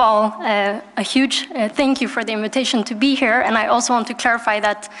 First of all, a huge thank you for the invitation to be here, and I also want to clarify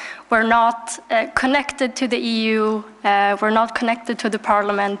that we're not connected to the EU, we're not connected to the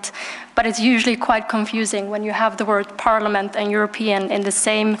Parliament, but it's usually quite confusing when you have the word Parliament and European in the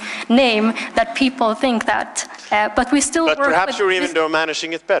same name, that people think that But we still work perhaps with you're even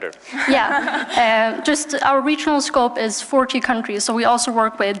managing it better. Yeah, just our regional scope is 40 countries, so we also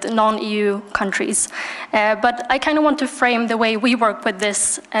work with non-EU countries. But I kind of want to frame the way we work with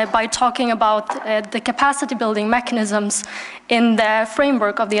this by talking about the capacity building mechanisms in the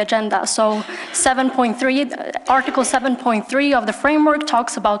framework of the agenda. So 7.3, Article 7.3 of the framework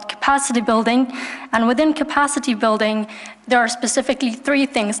talks about capacity building, and within capacity building, there are specifically 3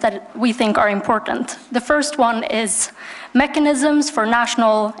 things that we think are important. The first one is mechanisms for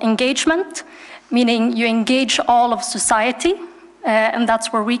national engagement, meaning you engage all of society, and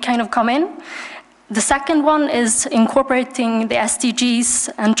that's where we kind of come in. The second one is incorporating the SDGs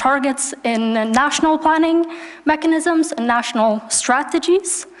and targets in national planning mechanisms and national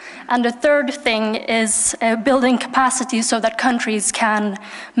strategies. And the third thing is building capacity so that countries can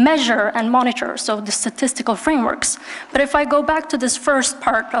measure and monitor, so the statistical frameworks. But if I go back to this first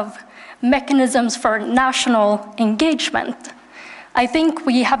part of mechanisms for national engagement, I think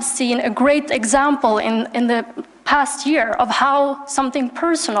we have seen a great example in the past year of how something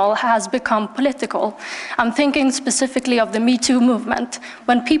personal has become political. I'm thinking specifically of the Me Too movement.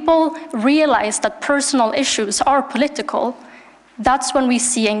 When people realize that personal issues are political, that's when we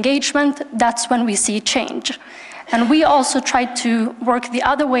see engagement, that's when we see change. And we also try to work the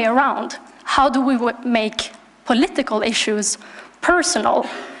other way around. How do we make political issues personal?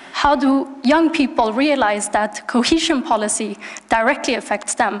 How do young people realize that cohesion policy directly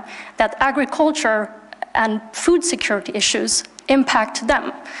affects them, that agriculture and food security issues impact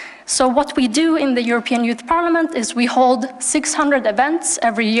them? So what we do in the European Youth Parliament is we hold 600 events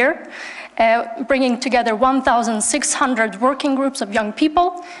every year, bringing together 1,600 working groups of young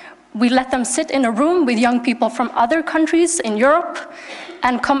people. We let them sit in a room with young people from other countries in Europe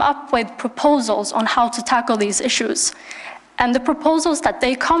and come up with proposals on how to tackle these issues. And the proposals that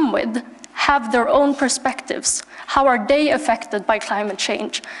they come with have their own perspectives. How are they affected by climate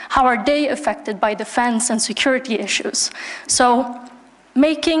change? How are they affected by defense and security issues? So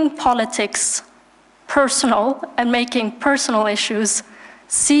making politics personal and making personal issues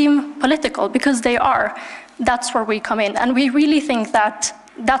seem political, because they are, that's where we come in. And we really think that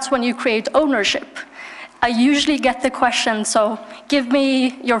that's when you create ownership. I usually get the question, so give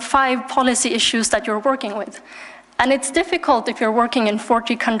me your 5 policy issues that you're working with. And it's difficult if you're working in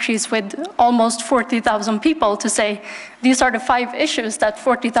 40 countries with almost 40,000 people to say, these are the 5 issues that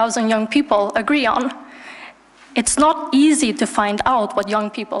 40,000 young people agree on. It's not easy to find out what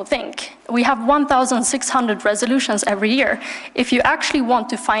young people think. We have 1,600 resolutions every year. If you actually want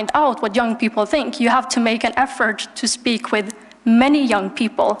to find out what young people think, you have to make an effort to speak with many young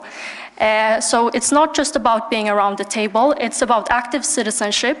people. So it's not just about being around the table, it's about active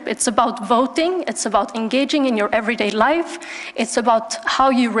citizenship, it's about voting, it's about engaging in your everyday life, it's about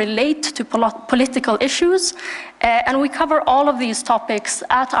how you relate to political issues, and we cover all of these topics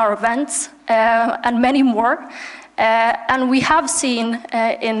at our events and many more. And we have seen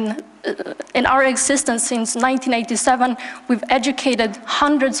in our existence since 1987, we've educated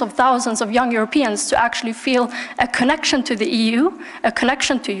hundreds of thousands of young Europeans to actually feel a connection to the EU, a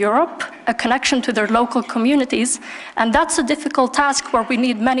connection to Europe, a connection to their local communities. And that's a difficult task where we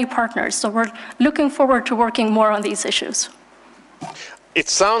need many partners. So we're looking forward to working more on these issues. It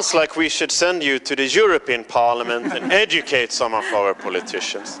sounds like we should send you to the European Parliament and educate some of our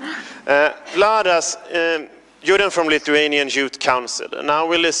politicians. Vladas, you're then from Lithuanian Youth Council, and now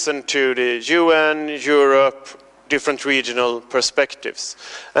we listen to the UN, Europe, different regional perspectives.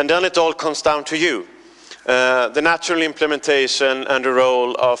 And then it all comes down to you, the natural implementation and the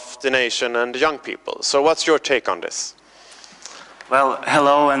role of the nation and the young people. So what's your take on this? Well,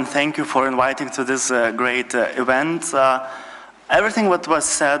 hello, and thank you for inviting to this great event. Everything what was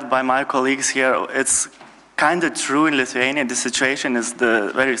said by my colleagues here, it's kind of true in Lithuania. The situation is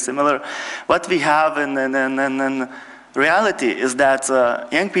very similar. What we have in reality is that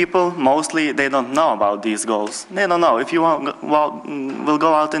young people, mostly, they don't know about these goals. They don't know. If you will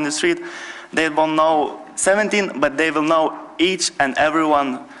go out in the street, they won't know 17, but they will know each and every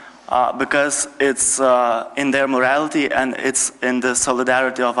one because it's in their morality and it's in the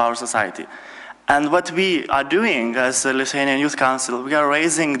solidarity of our society. And what we are doing as the Lithuanian Youth Council, we are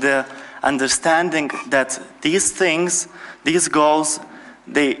raising the understanding that these things, these goals,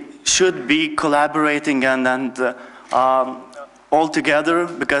 they should be collaborating and all together,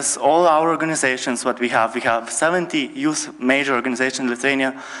 because all our organizations, what we have 70 youth major organizations in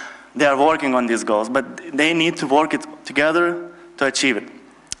Lithuania, they are working on these goals, but they need to work it together to achieve it.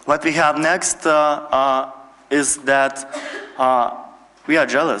 What we have next is that we are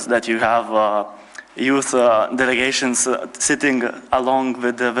jealous that you have youth delegations sitting along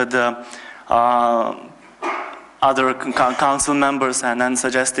with the other council members and then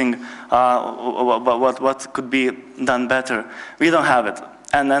suggesting what could be done better. We don't have it.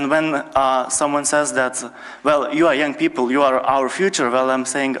 And then when someone says that, well, you are young people, you are our future, well, I'm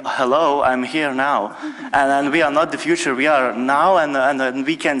saying, hello, I'm here now. And we are not the future, we are now, and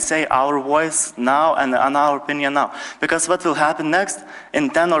we can say our voice now and our opinion now. Because what will happen next,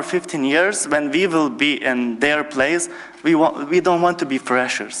 in 10 or 15 years, when we will be in their place, we don't want to be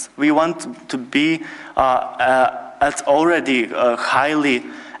freshers. We want to be at already highly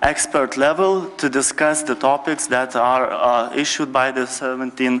expert level to discuss the topics that are issued by the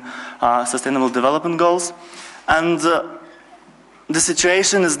 17 Sustainable Development Goals. And the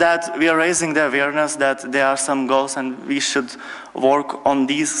situation is that we are raising the awareness that there are some goals and we should work on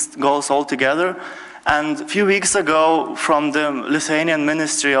these goals all together. And a few weeks ago, from the Lithuanian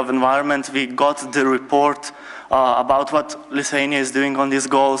Ministry of Environment, we got the report about what Lithuania is doing on these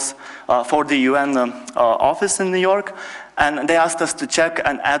goals for the UN office in New York. And they asked us to check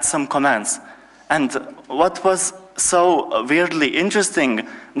and add some comments. And what was so weirdly interesting,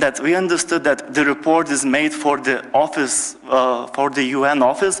 that we understood that the report is made for the office, for the UN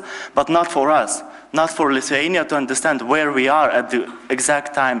office, but not for us, not for Lithuania to understand where we are at the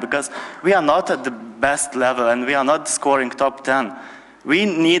exact time, because we are not at the best level and we are not scoring top 10. We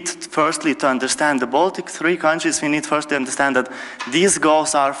need firstly to understand the Baltic 3 countries, we need first to understand that these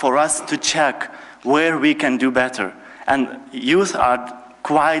goals are for us to check where we can do better. And youth are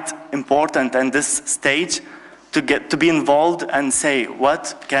quite important in this stage to be involved and say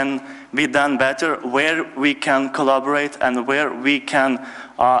what can be done better, where we can collaborate and where we can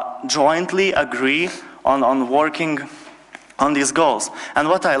jointly agree on working on these goals. And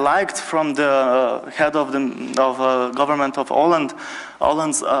what I liked from the head of the government of Holland,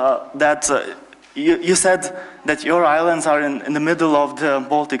 that you said that your islands are in the middle of the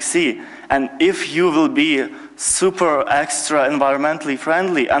Baltic Sea, and if you will be super extra environmentally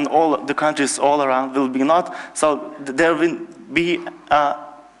friendly and all the countries all around will be not, so there will be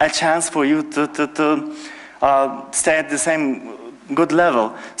a chance for you to stay at the same good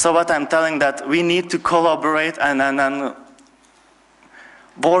level. So what I'm telling that we need to collaborate and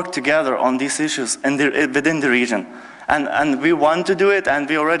work together on these issues within the region. And we want to do it, and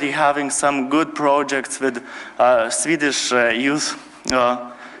we're already having some good projects with Swedish youth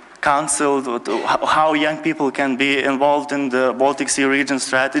Council, how young people can be involved in the Baltic Sea region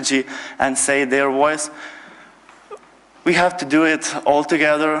strategy and say their voice. We have to do it all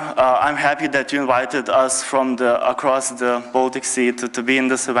together. I'm happy that you invited us from across the Baltic Sea to be in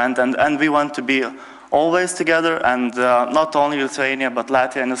this event, and we want to be always together, and not only Lithuania, but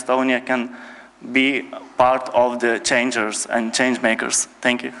Latvia and Estonia can be part of the changers and change makers.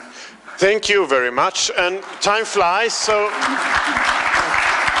 Thank you. Thank you very much, and time flies, so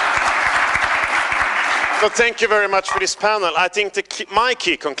thank you very much for this panel. I think my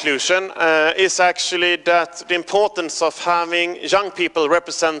key conclusion is actually that the importance of having young people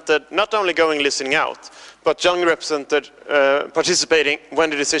represented, not only going listening out, but young represented participating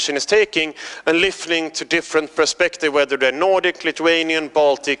when the decision is taken and listening to different perspectives, whether they're Nordic, Lithuanian,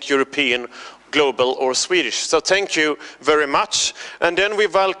 Baltic, European, global or Swedish. So thank you very much. And then we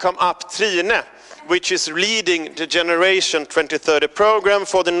welcome up Trine, which is leading the Generation 2030 program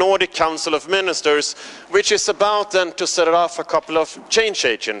for the Nordic Council of Ministers, which is about then to set off a couple of change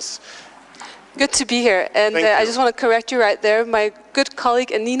agents. Good to be here, and I just want to correct you right there. My good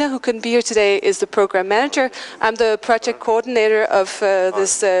colleague Anina, who couldn't be here today, is the program manager. I'm the project coordinator of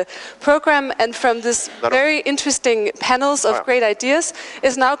this program, and from this very interesting panels of great ideas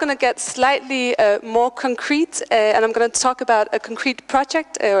is now going to get slightly more concrete, and I'm going to talk about a concrete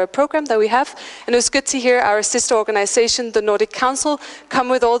project or a program that we have. And it was good to hear our sister organization, the Nordic Council, come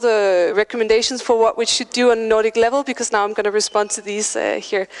with all the recommendations for what we should do on a Nordic level, because now I'm going to respond to these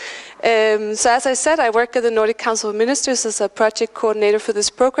here. So as I said, I work at the Nordic Council of Ministers as a project coordinator for this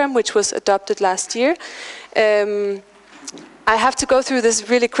program, which was adopted last year. I have to go through this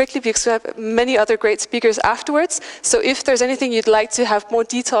really quickly because we have many other great speakers afterwards. So if there's anything you'd like to have more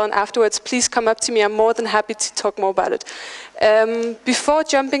detail on afterwards, please come up to me. I'm more than happy to talk more about it. Before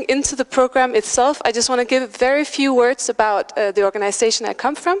jumping into the program itself, I just want to give very few words about the organization I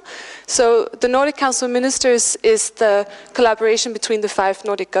come from. So the Nordic Council of Ministers is the collaboration between the 5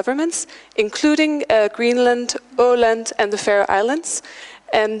 Nordic governments, including Greenland, Åland, and the Faroe Islands.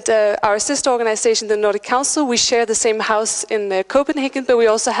 And our sister organization, the Nordic Council, we share the same house in Copenhagen, but we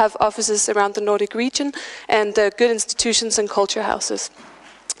also have offices around the Nordic region and good institutions and culture houses.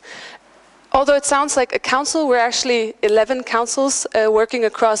 Although it sounds like a council, we're actually 11 councils working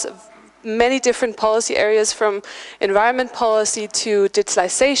across many different policy areas, from environment policy to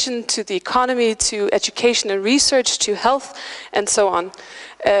digitalization, to the economy, to education and research, to health, and so on.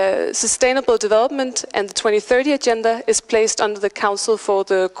 Sustainable development and the 2030 agenda is placed under the Council for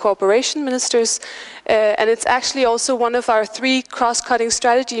the Cooperation Ministers, and it's actually also one of our 3 cross-cutting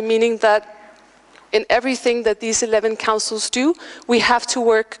strategy, meaning that in everything that these 11 councils do, we have to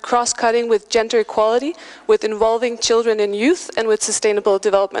work cross-cutting with gender equality, with involving children and youth, and with sustainable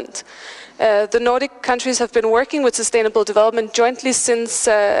development. The Nordic countries have been working with sustainable development jointly since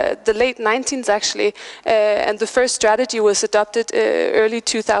the late 19s, actually, and the first strategy was adopted early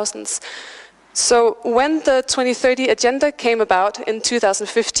 2000s. So when the 2030 agenda came about in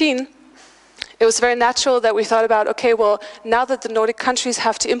 2015, it was very natural that we thought about, okay, well, now that the Nordic countries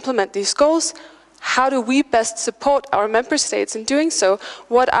have to implement these goals, how do we best support our member states in doing so?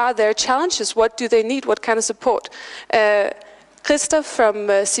 What are their challenges? What do they need? What kind of support? Christoph from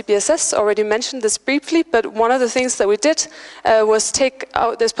CBSS already mentioned this briefly, but one of the things that we did was take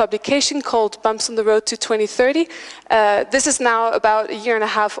out this publication called Bumps on the Road to 2030. This is now about a year and a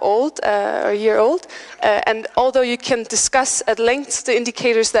half old, or a year old, and although you can discuss at length the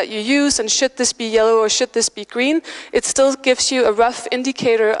indicators that you use and should this be yellow or should this be green, it still gives you a rough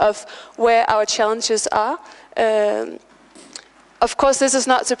indicator of where our challenges are. Of course, this is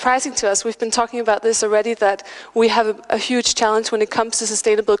not surprising to us. We've been talking about this already, that we have a huge challenge when it comes to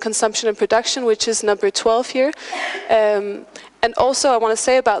sustainable consumption and production, which is number 12 here. And also I want to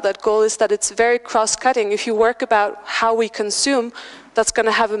say about that goal is that it's very cross-cutting. If you work about how we consume, that's going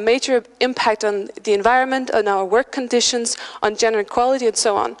to have a major impact on the environment, on our work conditions, on gender equality, and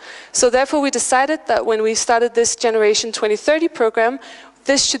so on. So therefore we decided that when we started this Generation 2030 program,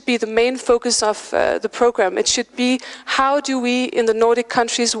 this should be the main focus of the program. It should be, how do we in the Nordic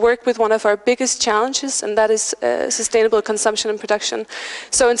countries work with one of our biggest challenges, and that is sustainable consumption and production.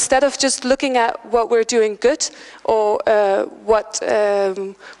 So instead of just looking at what we're doing good, or what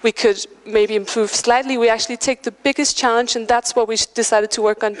we could maybe improve slightly, we actually take the biggest challenge, and that's what we decided to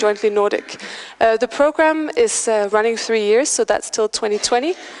work on jointly Nordic. The program is running 3 years, so that's till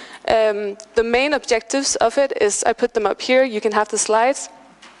 2020. The main objectives of it is, I put them up here, you can have the slides.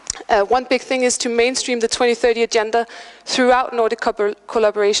 One big thing is to mainstream the 2030 agenda throughout Nordic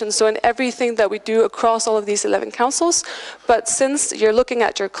collaboration, so in everything that we do across all of these 11 councils. But since you're looking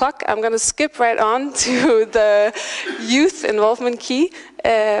at your clock, I'm going to skip right on to the youth involvement key.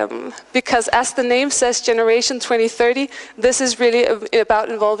 Because as the name says, Generation 2030, this is really about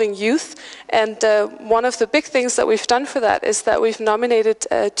involving youth. And one of the big things that we've done for that is that we've nominated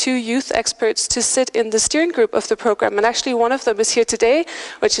 2 youth experts to sit in the steering group of the program. And actually one of them is here today,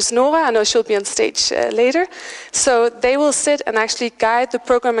 which is Nora. I know she'll be on stage later. So they will sit and actually guide the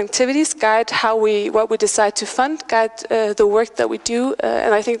program activities, guide what we decide to fund, guide the work that we do.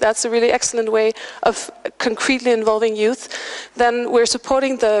 And I think that's a really excellent way of concretely involving youth. Then we're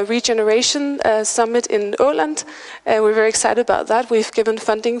supporting the Regeneration Summit in Åland. We're very excited about that. We've given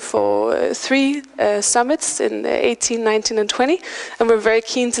funding for 3 summits in 18, 19, and 20, and we're very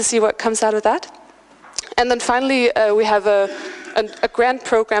keen to see what comes out of that. And then finally, we have a grant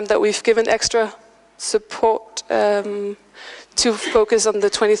program that we've given extra support to focus on the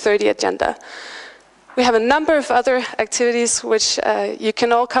 2030 agenda. We have a number of other activities which you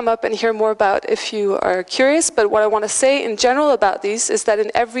can all come up and hear more about if you are curious, but what I want to say in general about these is that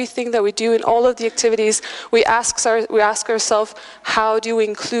in everything that we do, in all of the activities, we ask ourselves, how do we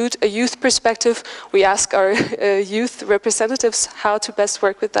include a youth perspective? We ask our youth representatives how to best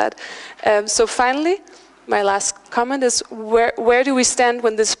work with that. So finally, my last comment is, where do we stand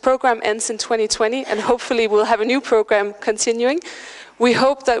when this program ends in 2020, and hopefully we'll have a new program continuing. We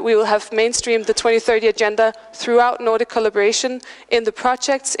hope that we will have mainstreamed the 2030 agenda throughout Nordic collaboration, in the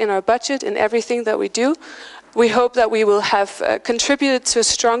projects, in our budget, in everything that we do. We hope that we will have contributed to a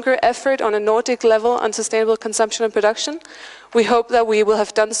stronger effort on a Nordic level on sustainable consumption and production. We hope that we will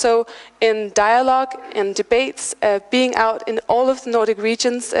have done so in dialogue, in debates, being out in all of the Nordic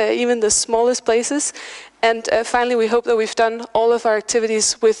regions, even the smallest places. And finally, we hope that we've done all of our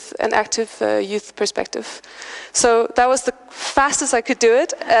activities with an active youth perspective. So that was the fastest I could do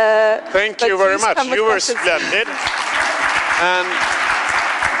it. Thank you very much. You were splendid.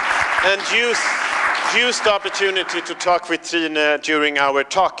 And use the opportunity to talk with Trine during our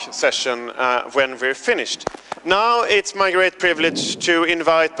talk session when we're finished. Now it's my great privilege to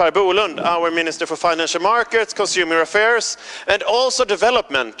invite Per Bolund, our Minister for Financial Markets, Consumer Affairs, and also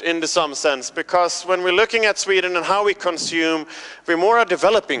development in some sense, because when we're looking at Sweden and how we consume, we're more a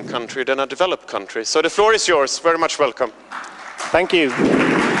developing country than a developed country. So the floor is yours. Very much welcome. Thank you.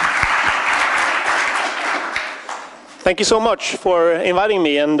 Thank you so much for inviting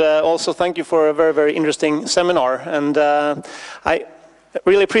me, and also thank you for a very, very interesting seminar. And I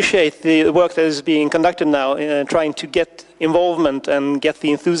really appreciate the work that is being conducted now, trying to get involvement and get the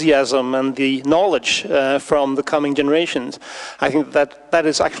enthusiasm and the knowledge from the coming generations. I think that that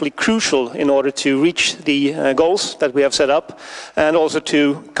is actually crucial in order to reach the goals that we have set up, and also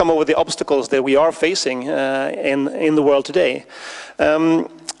to come over the obstacles that we are facing in the world today.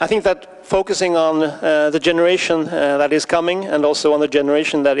 I think that focusing on the generation that is coming, and also on the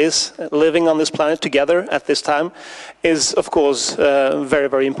generation that is living on this planet together at this time, is of course very,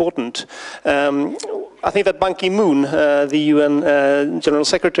 very important. I think that Ban Ki-moon, the UN General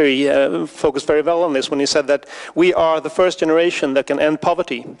Secretary, focused very well on this when he said that we are the first generation that can end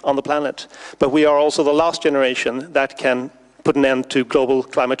poverty on the planet, but we are also the last generation that can put an end to global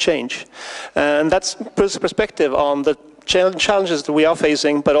climate change. And that's perspective on the challenges that we are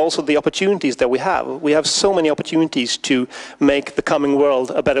facing, but also the opportunities that we have. We have so many opportunities to make the coming world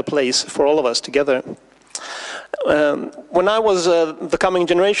a better place for all of us together. When I was the coming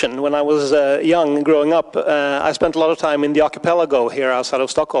generation, when I was young growing up, I spent a lot of time in the archipelago here outside of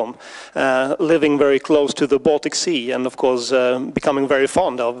Stockholm, living very close to the Baltic Sea, and of course becoming very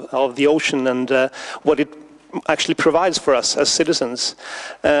fond of the ocean and what it actually provides for us as citizens.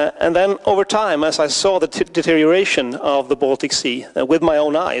 And then over time, as I saw the deterioration of the Baltic Sea with my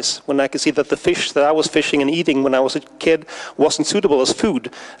own eyes, when I could see that the fish that I was fishing and eating when I was a kid wasn't suitable as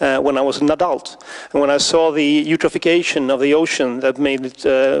food when I was an adult, and when I saw the eutrophication of the ocean that made it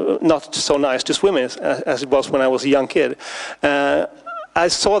not so nice to swim in as it was when I was a young kid, I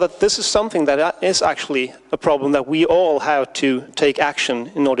saw that this is something that is actually a problem that we all have to take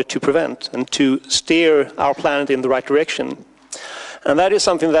action in order to prevent and to steer our planet in the right direction. And that is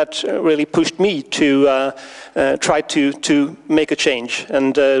something that really pushed me to try to make a change,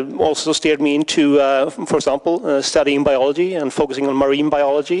 and also steered me into, for example, studying biology and focusing on marine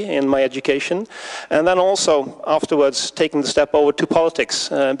biology in my education. And then also afterwards taking the step over to politics,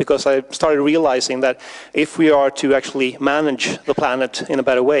 because I started realizing that if we are to actually manage the planet in a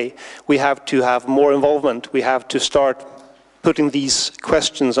better way, we have to have more involvement. We have to start putting these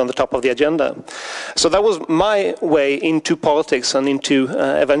questions on the top of the agenda. So that was my way into politics and into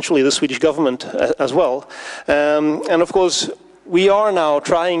eventually the Swedish government as well. And of course, we are now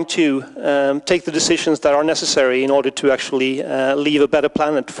trying to take the decisions that are necessary in order to actually leave a better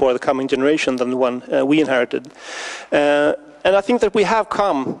planet for the coming generation than the one we inherited. And I think that we have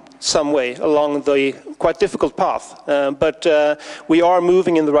come some way along the quite difficult path, but we are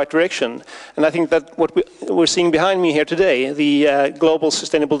moving in the right direction. And I think that what we're seeing behind me here today, the Global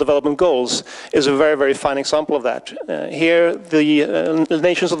Sustainable Development Goals, is a very, very fine example of that. Here, the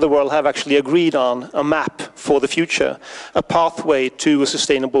nations of the world have actually agreed on a map for the future, a pathway to a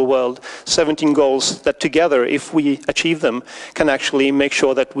sustainable world, 17 goals that together, if we achieve them, can actually make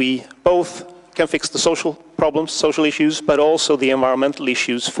sure that we both can fix the social problems, social issues, but also the environmental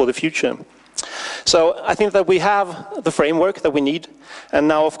issues for the future. So I think that we have the framework that we need, and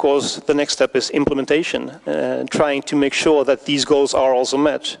now of course the next step is implementation, trying to make sure that these goals are also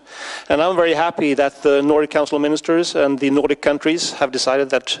met. And I'm very happy that the Nordic Council of Ministers and the Nordic countries have decided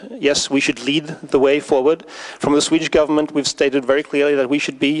that yes, we should lead the way forward. From the Swedish government, we've stated very clearly that we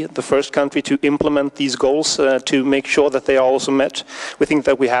should be the first country to implement these goals, to make sure that they are also met. We think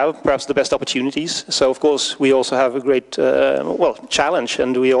that we have perhaps the best opportunities. So of course we also have a great challenge,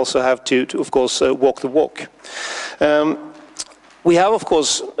 and we also have to of course walk the walk. We have, of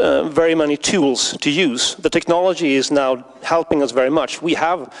course, very many tools to use. The technology is now helping us very much. We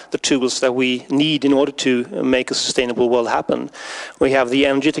have the tools that we need in order to make a sustainable world happen. We have the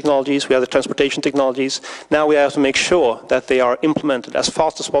energy technologies, we have the transportation technologies. Now we have to make sure that they are implemented as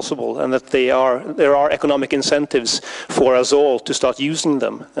fast as possible, and that there are economic incentives for us all to start using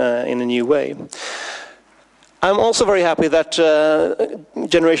them in a new way. I'm also very happy that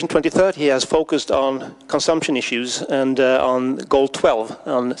Generation 2030 has focused on consumption issues and on Goal 12,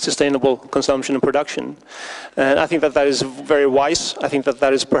 on sustainable consumption and production. And I think that that is very wise. I think that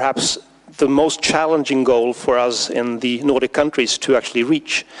that is perhaps the most challenging goal for us in the Nordic countries to actually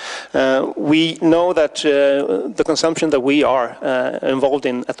reach. We know that the consumption that we are involved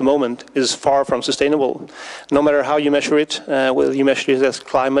in at the moment is far from sustainable. No matter how you measure it, whether you measure it as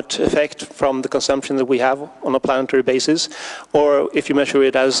climate effect from the consumption that we have on a planetary basis, or if you measure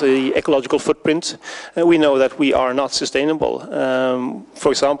it as the ecological footprint, we know that we are not sustainable.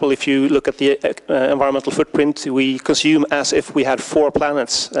 For example, if you look at the environmental footprint, we consume as if we had 4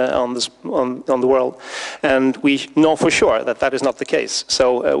 planets on the world, and we know for sure that that is not the case.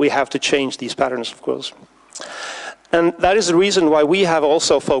 So we have to change these patterns, of course. And that is the reason why we have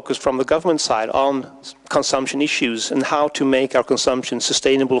also focused from the government side on consumption issues and how to make our consumption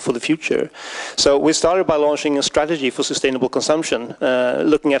sustainable for the future. So we started by launching a strategy for sustainable consumption,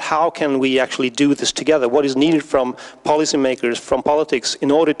 looking at how can we actually do this together, what is needed from policymakers, from politics,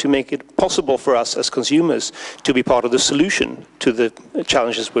 in order to make it possible for us as consumers to be part of the solution to the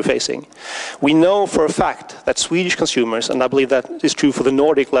challenges we're facing. We know for a fact that Swedish consumers, and I believe that is true for the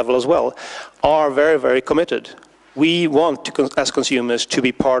Nordic level as well, are very, very committed. We want, as consumers, to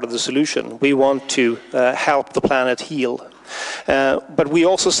be part of the solution. We want to help the planet heal. But we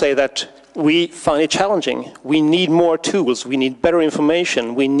also say that we find it challenging. We need more tools, we need better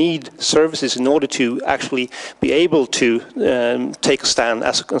information, we need services in order to actually be able to take a stand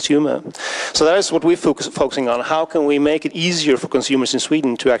as a consumer. So that is what we're focusing on. How can we make it easier for consumers in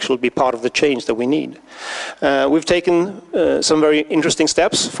Sweden to actually be part of the change that we need? We've taken some very interesting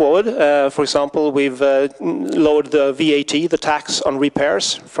steps forward. For example, we've lowered the VAT, the tax on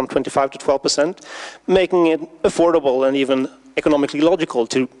repairs, from 25% to 12%, making it affordable and even economically logical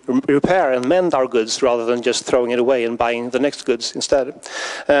to repair and mend our goods rather than just throwing it away and buying the next goods instead.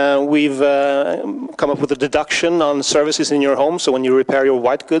 We've come up with a deduction on services in your home, so when you repair your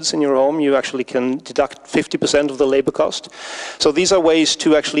white goods in your home, you actually can deduct 50% of the labor cost. So these are ways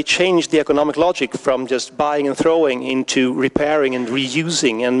to actually change the economic logic from just buying and throwing into repairing and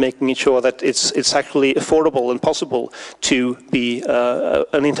reusing and making sure that it's actually affordable and possible to be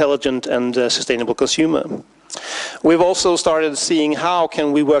an intelligent and sustainable consumer. We've also started seeing how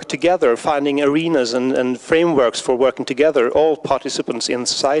can we work together, finding arenas and frameworks for working together, all participants in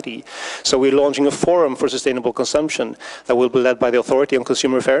society. So we're launching a forum for sustainable consumption that will be led by the Authority on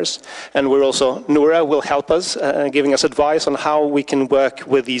Consumer Affairs. And we're also, Noora will help us, giving us advice on how we can work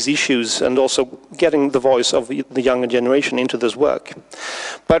with these issues and also getting the voice of the younger generation into this work.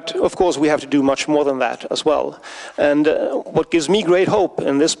 But of course, we have to do much more than that as well. And what gives me great hope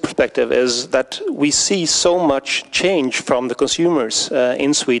in this perspective is that we see so much change from the consumers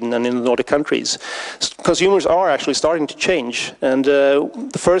in Sweden and in the Nordic countries. Consumers are actually starting to change, and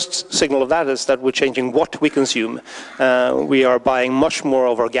the first signal of that is that we're changing what we consume. We are buying much more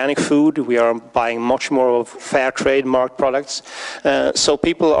of organic food, we are buying much more of fair trade marked products, so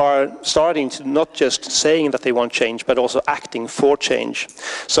people are starting to not just saying that they want change, but also acting for change.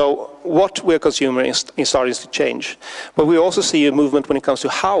 So what we're consuming is starting to change. But we also see a movement when it comes to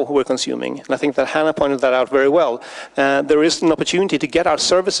how we're consuming, and I think that Hannah pointed that out very well. There is an opportunity to get our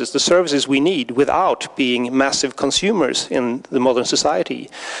services, the services we need, without being massive consumers in the modern society.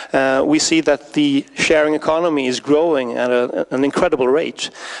 We see that the sharing economy is growing at an incredible rate,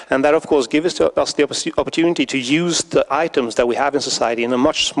 and that of course gives us the opportunity to use the items that we have in society in a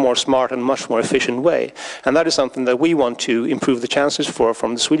much more smart and much more efficient way. And that is something that we want to improve the chances for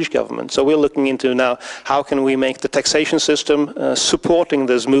from the Swedish government. So we're looking into now how can we make the taxation system supporting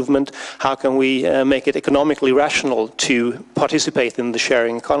this movement, how can we make it economically rational to participate in the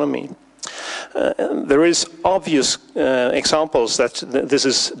sharing economy. There is obvious examples that this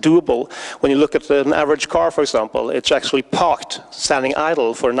is doable. When you look at an average car, for example, it's actually parked, standing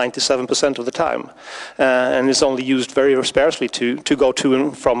idle for 97% of the time, and is only used very sparsely to go to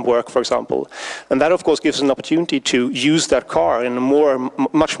and from work, for example. And that, of course, gives an opportunity to use that car in a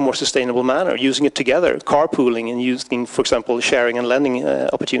much more sustainable manner, using it together, carpooling and using, for example, sharing and lending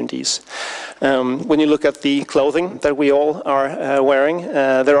opportunities. When you look at the clothing that we all are wearing,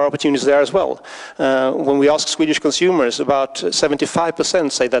 there are opportunities there as well. When we ask Swedish consumers, about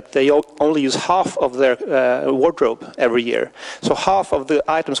 75% say that they only use half of their wardrobe every year. So half of the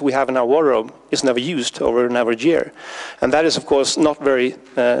items we have in our wardrobe is never used over an average year. And that is, of course, not very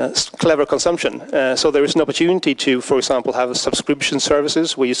clever consumption. So there is an opportunity to, for example, have subscription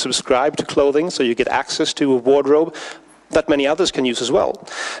services where you subscribe to clothing, so you get access to a wardrobe that many others can use as well.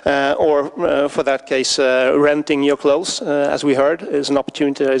 Or for that case, renting your clothes, as we heard, is an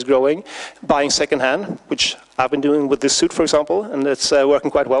opportunity that is growing. Buying secondhand, which I've been doing with this suit, for example, and it's working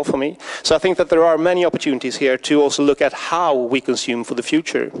quite well for me. So I think that there are many opportunities here to also look at how we consume for the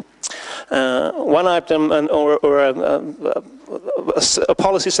future. One item a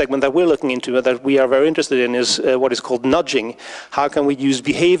policy segment that we're looking into that we are very interested in is what is called nudging. How can we use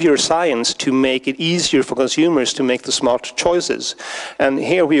behavior science to make it easier for consumers to make the smart choices? And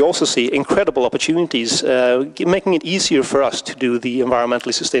here we also see incredible opportunities, making it easier for us to do the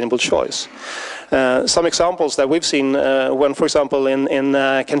environmentally sustainable choice. Some examples that we've seen when, for example, in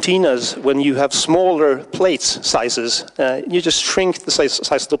cantinas, when you have smaller plates sizes, you just shrink the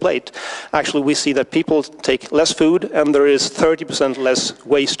size of the plate. Actually, we see that people take less food and there is 30% less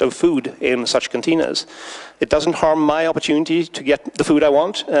waste of food in such containers. It doesn't harm my opportunity to get the food I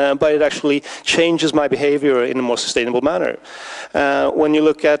want, but it actually changes my behavior in a more sustainable manner. When you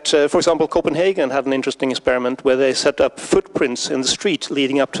look at, for example, Copenhagen had an interesting experiment where they set up footprints in the street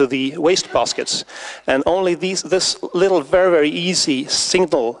leading up to the waste baskets. And only this little very, very easy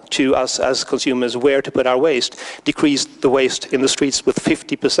signal to us as consumers where to put our waste decreased the waste in the streets with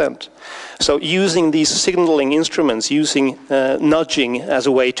 50%. So using these signaling instruments, using nudging as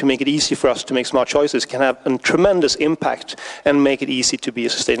a way to make it easy for us to make smart choices can have a tremendous impact and make it easy to be a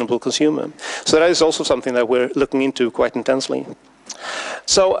sustainable consumer. So that is also something that we're looking into quite intensely.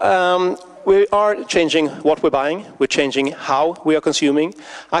 So we are changing what we're buying, we're changing how we are consuming.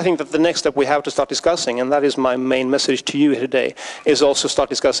 I think that the next step we have to start discussing, and that is my main message to you today, is also start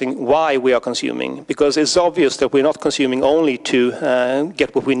discussing why we are consuming. Because it's obvious that we're not consuming only to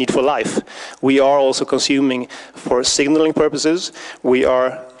get what we need for life. We are also consuming for signaling purposes. We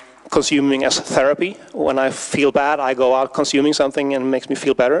are consuming as therapy. When I feel bad, I go out consuming something and it makes me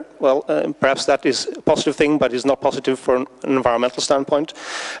feel better. Well, perhaps that is a positive thing, but it's not positive from an environmental standpoint.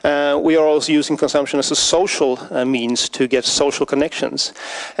 We are also using consumption as a social means to get social connections.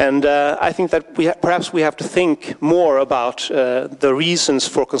 And I think that perhaps we have to think more about the reasons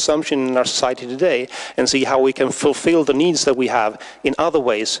for consumption in our society today and see how we can fulfill the needs that we have in other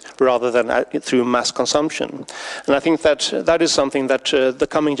ways rather than through mass consumption. And I think that that is something that the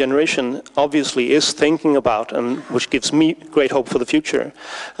coming generation obviously is thinking about, and which gives me great hope for the future.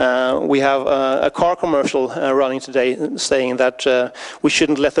 We have a car commercial running today saying that we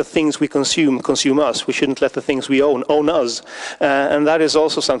shouldn't let the things we consume us. We shouldn't let the things we own us. And that is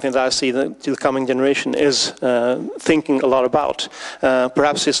also something that I see that the coming generation is thinking a lot about.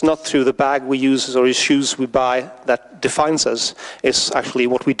 Perhaps it's not through the bag we use or the shoes we buy that defines us. It's actually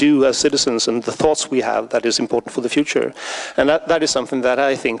what we do as citizens and the thoughts we have that is important for the future. And that is something that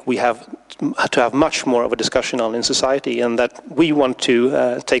I think we have to have much more of a discussion on in society, and that we want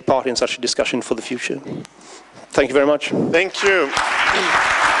to take part in such a discussion for the future. Thank you very much. Thank you.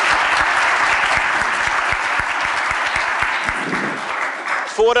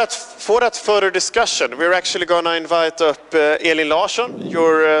 For that further discussion, we're actually going to invite up Elin Larsson,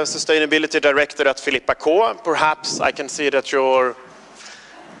 your Sustainability Director at Filippa K. Perhaps I can see that you're...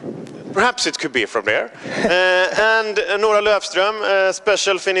 Perhaps it could be from there. And Nora Löfström,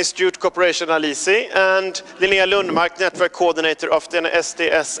 Special Finnish Youth Cooperation Alisi, and Linnea Lundmark, Network Coordinator of the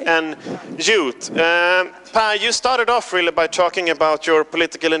SDS and Youth. Per, you started off really by talking about your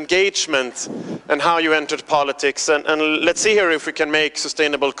political engagement and how you entered politics. And let's see here if we can make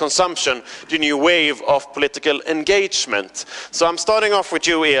sustainable consumption the new wave of political engagement. So I'm starting off with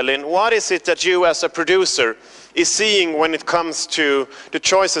you, Elin. What is it that you as a producer is seeing when it comes to the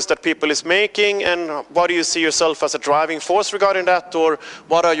choices that people is making, and what do you see yourself as a driving force regarding that, or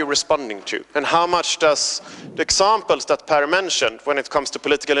what are you responding to? And how much does the examples that Per mentioned when it comes to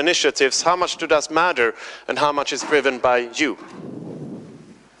political initiatives, how much do that matter, and how much is driven by you?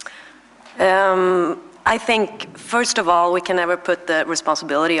 I think, first of all, we can never put the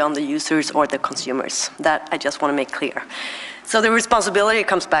responsibility on the users or the consumers. That I just want to make clear. So the responsibility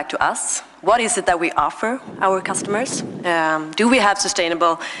comes back to us. What is it that we offer our customers? Do we have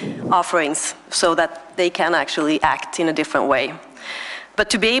sustainable offerings so that they can actually act in a different way? But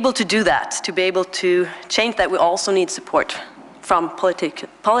to be able to do that, to be able to change that, we also need support from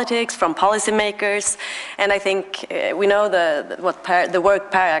politics, from policymakers, and I think we know the work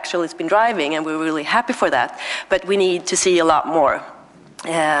Per actually has been driving, and we're really happy for that, but we need to see a lot more.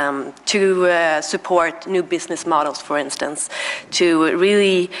 To support new business models, for instance, to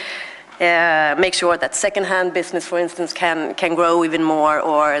really make sure that second-hand business, for instance, can grow even more,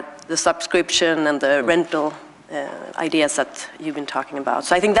 or the subscription and the rental ideas that you've been talking about.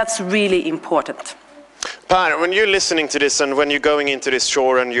 So I think that's really important. Per, when you're listening to this and when you're going into this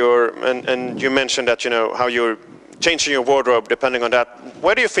show and you mentioned that, you know, how you're changing your wardrobe depending on that,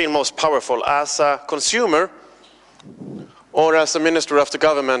 where do you feel most powerful, as a consumer or as a minister of the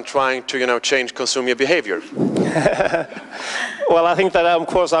government trying to, you know, change consumer behavior? Well, I think that, of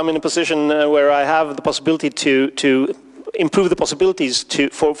course, I'm in a position where I have the possibility to improve the possibilities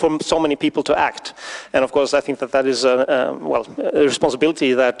for so many people to act. And of course, I think that is a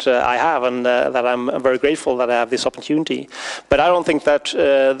responsibility that I have, and that I'm very grateful that I have this opportunity. But I don't think that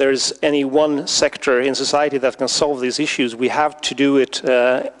there's any one sector in society that can solve these issues. We have to do it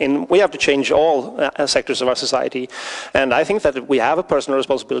we have to change all sectors of our society. And I think that we have a personal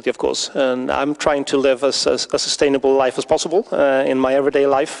responsibility, of course. And I'm trying to live as a sustainable life as possible in my everyday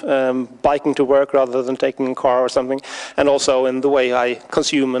life, biking to work rather than taking a car or something. And also in the way I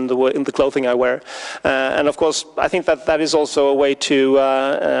consume and in the clothing I wear. And of course, I think that is also a way to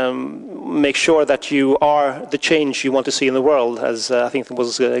make sure that you are the change you want to see in the world, as I think it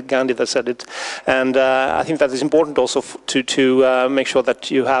was Gandhi that said it. And I think that is important also to make sure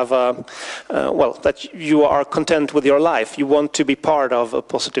that you have, that you are content with your life. You want to be part of a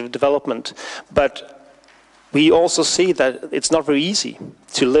positive development. But we also see that it's not very easy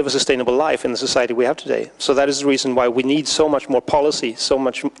to live a sustainable life in the society we have today. So that is the reason why we need so much more policy, so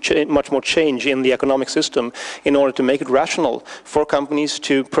much more change in the economic system in order to make it rational for companies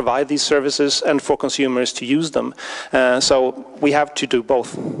to provide these services and for consumers to use them. So we have to do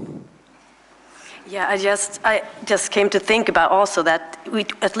both. Yeah, I just came to think about also that we,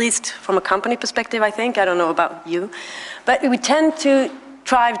 at least from a company perspective, I think, I don't know about you, but we tend to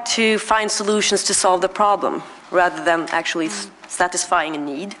try to find solutions to solve the problem rather than actually satisfying a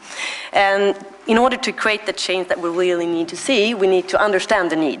need. And in order to create the change that we really need to see, we need to understand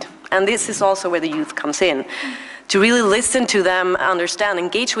the need. And this is also where the youth comes in. To really listen to them, understand,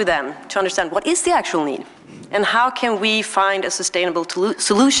 engage with them, to understand what is the actual need and how can we find a sustainable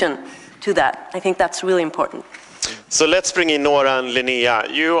solution to that. I think that's really important. So let's bring in Nora and Linnea.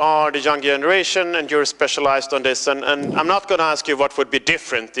 You are the young generation and you're specialized on this. And I'm not going to ask you what would be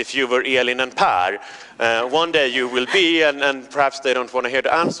different if you were Elin and Per. One day you will be, and perhaps they don't want to hear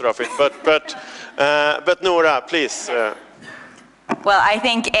the answer of it. But Nora, please. Well, I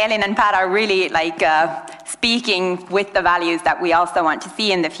think Elin and Per are really speaking with the values that we also want to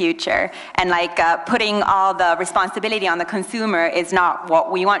see in the future. And putting all the responsibility on the consumer is not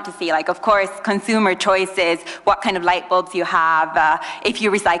what we want to see. Of course, consumer choices, what kind of light bulbs you have, if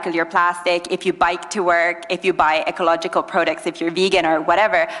you recycle your plastic, if you bike to work, if you buy ecological products, if you're vegan or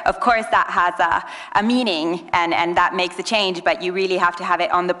whatever, of course that has a meaning and that makes a change, but you really have to have it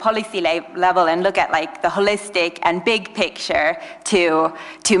on the policy level and look at the holistic and big picture to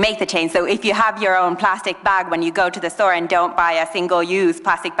make the change. So if you have your own plastic bag when you go to the store and don't buy a single-use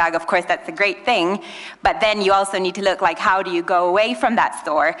plastic bag, of course that's a great thing, but then you also need to look how do you go away from that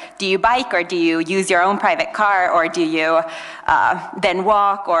store? Do you bike or do you use your own private car or do you then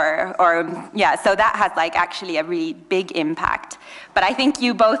walk yeah, so that has actually a really big impact. But I think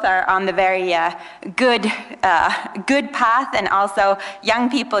you both are on the very good path, and also young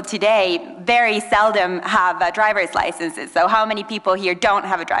people today very seldom have driver's licenses. So how many people here don't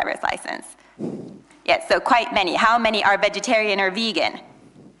have a driver's license? Yes, so quite many. How many are vegetarian or vegan?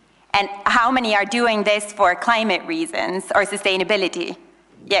 And how many are doing this for climate reasons or sustainability?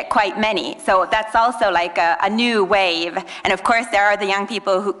 Yeah, quite many. So that's also a new wave. And of course there are the young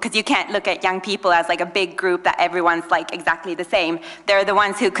people who, because you can't look at young people as a big group that everyone's exactly the same. They're the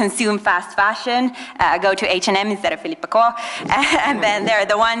ones who consume fast fashion, go to H&M instead of Philippa K. And then there are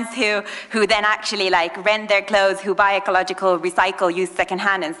the ones who then actually rent their clothes, who buy ecological, recycle, use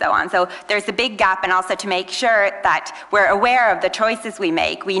secondhand and so on. So there's a big gap, and also to make sure that we're aware of the choices we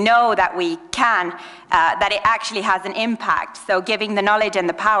make. We know that we can, that it actually has an impact. So giving the knowledge and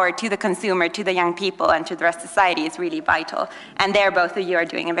the power to the consumer, to the young people, and to the rest of society is really vital. And there, both of you are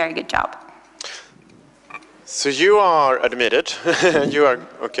doing a very good job. So you are admitted. You are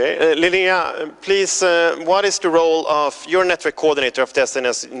okay. Linnea, please, what is the role of your network coordinator of the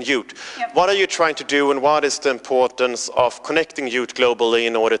SNS in youth? Yep. What are you trying to do, and what is the importance of connecting youth globally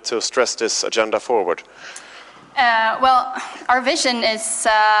in order to stress this agenda forward? Well, our vision is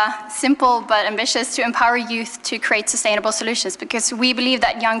simple but ambitious: to empower youth to create sustainable solutions, because we believe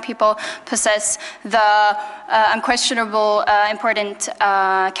that young people possess the unquestionable important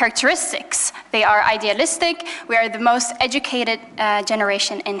characteristics. They are idealistic. We are the most educated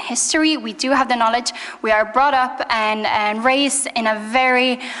generation in history. We do have the knowledge. We are brought up and raised in a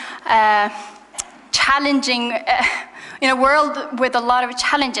very challenging in a world with a lot of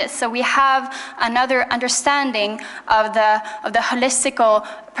challenges. So we have another understanding of the holistical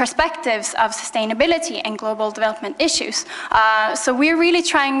perspectives of sustainability and global development issues. So we're really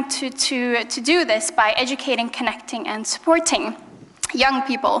trying to do this by educating, connecting, and supporting young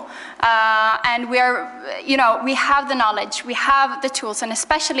people. And we have the knowledge, we have the tools, and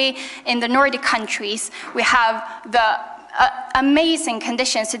especially in the Nordic countries, we have the amazing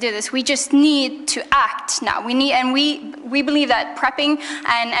conditions to do this. We just need to act now. We believe that prepping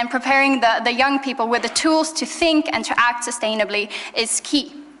and preparing the young people with the tools to think and to act sustainably is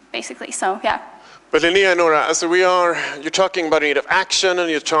key, basically. So yeah. But Linnea and Nora, so you're talking about the need of action, and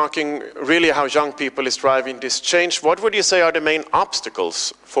you're talking really how young people is driving this change. What would you say are the main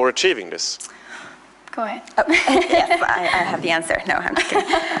obstacles for achieving this? Go ahead. Oh, yes, I have the answer. No, I'm just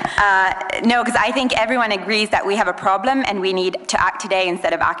kidding. No, because I think everyone agrees that we have a problem and we need to act today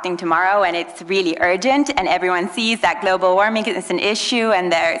instead of acting tomorrow, and it's really urgent, and everyone sees that global warming is an issue, and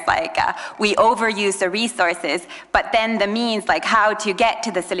there's like, we overuse the resources, but then the means, like how to get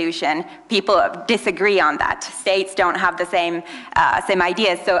to the solution, people disagree on that. States don't have the same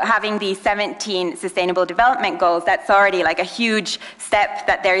ideas. So having these 17 sustainable development goals, that's already like a huge step,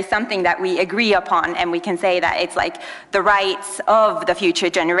 that there is something that we agree upon, and we can say that it's like the rights of the future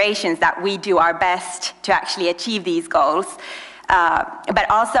generations that we do our best to actually achieve these goals. But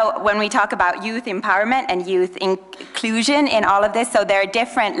also when we talk about youth empowerment and youth inclusion in all of this, so there are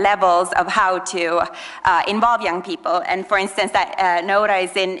different levels of how to involve young people. And for instance, that Nora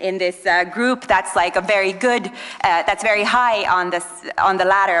is in this group that's like a very good, that's very high on the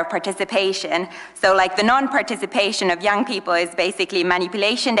ladder of participation. So like the non-participation of young people is basically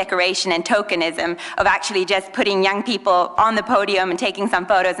manipulation, decoration, and tokenism of actually just putting young people on the podium and taking some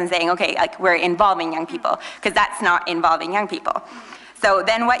photos and saying, okay, like we're involving young people, because that's not involving young people. So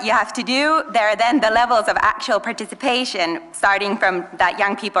then what you have to do, there are then the levels of actual participation, starting from that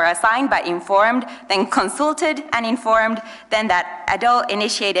young people are assigned but informed, then consulted and informed, then that adult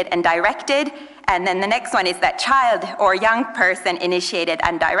initiated and directed, and then the next one is that child or young person initiated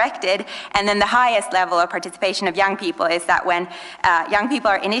and directed, and then the highest level of participation of young people is that when young people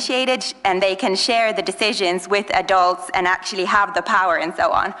are initiated and they can share the decisions with adults and actually have the power and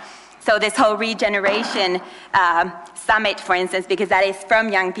so on. So this whole regeneration summit, for instance, because that is from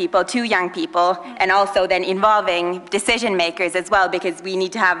young people to young people, and also then involving decision makers as well, because we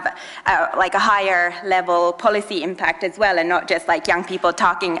need to have like a higher level policy impact as well, and not just like young people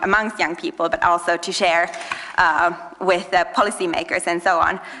talking amongst young people, but also to share with the policy makers and so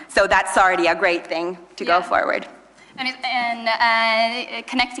on. So that's already a great thing to go forward. And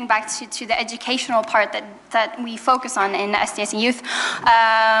connecting back to the educational part that we focus on in SDGs and Youth,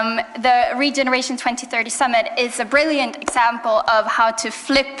 the Regeneration 2030 Summit is a brilliant example of how to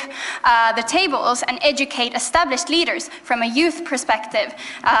flip the tables and educate established leaders from a youth perspective.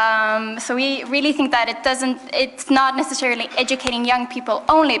 So we really think that it's not necessarily educating young people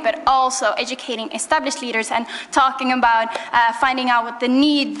only, but also educating established leaders and talking about finding out what the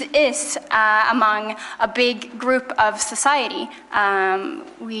need is among a big group of society.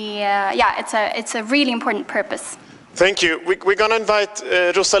 It's a really important purpose. Thank you. We're going to invite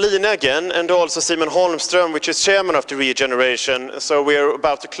Rosaline again, and also Simon Holmström, which is chairman of the Regeneration. So we're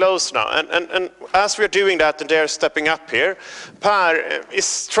about to close now. And as we're doing that, and they're stepping up here, Per,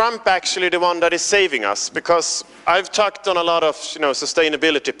 is Trump actually the one that is saving us? Because I've talked on a lot of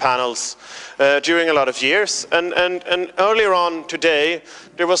sustainability panels during a lot of years, and earlier on today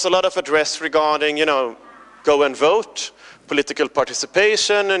there was a lot of address regarding go and vote, political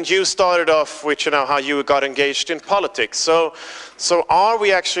participation, and you started off with how you got engaged in politics. So are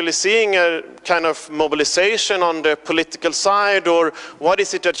we actually seeing a kind of mobilization on the political side, or what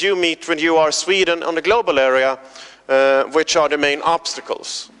is it that you meet when you are Sweden on the global area, which are the main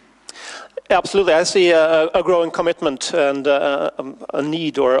obstacles? Absolutely, I see a growing commitment and a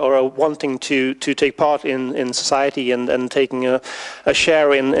need or a wanting to take part in society and taking a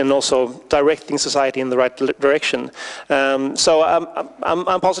share in also directing society in the right direction. So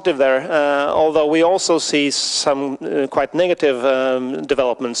I'm positive there, although we also see some quite negative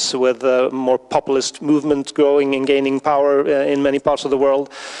developments with more populist movement growing and gaining power in many parts of the world.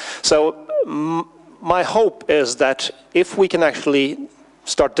 So my hope is that if we can actually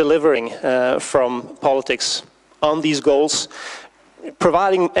start delivering from politics on these goals,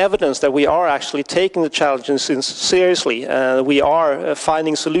 providing evidence that we are actually taking the challenges seriously, we are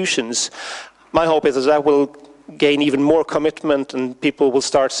finding solutions. My hope is that will gain even more commitment, and people will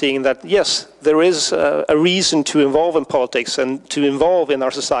start seeing that, yes, there is a reason to involve in politics and to involve in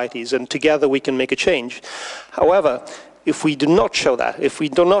our societies, and together we can make a change. However, if we do not show that, if we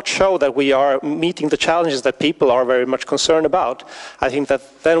do not show that we are meeting the challenges that people are very much concerned about, I think that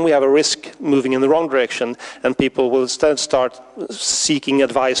then we have a risk moving in the wrong direction, and people will instead start seeking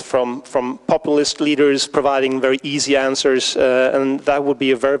advice from populist leaders providing very easy answers, and that would be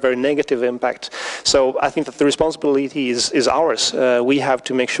a very, very negative impact. So I think that the responsibility is ours. We have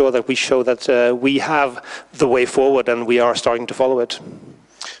to make sure that we show that we have the way forward and we are starting to follow it.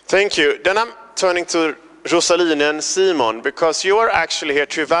 Thank you. Then I'm turning to Rosaline and Simon, because you are actually here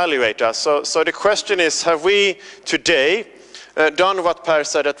to evaluate us. So the question is, have we today done what Per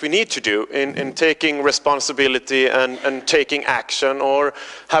said that we need to do in taking responsibility and taking action, or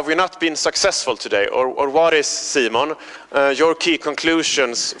have we not been successful today? Or what is, Simon, your key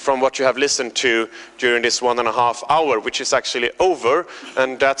conclusions from what you have listened to during this 1.5 hours, which is actually over,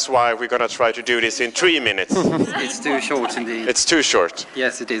 and that's why we're going to try to do this in 3 minutes. It's too short indeed. It's too short.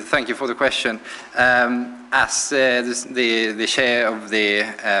 Yes, it is. Thank you for the question. As the chair of the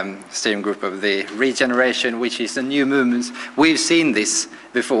steering group of the regeneration, which is a new movement, we've seen this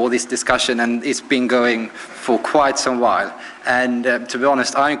before, this discussion, and it's been going for quite some while. And to be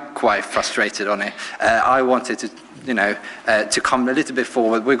honest, I'm quite frustrated on it. I wanted to, to come a little bit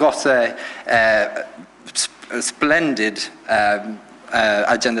forward. We got a splendid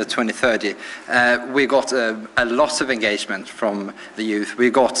Agenda 2030. We got a lot of engagement from the youth. We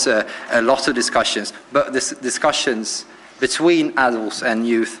got a lot of discussions, but the discussions between adults and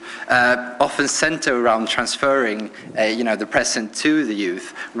youth often center around transferring, the present to the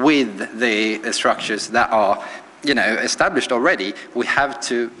youth with the structures that are, established already. We have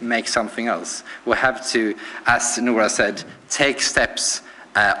to make something else. We have to, as Nora said, take steps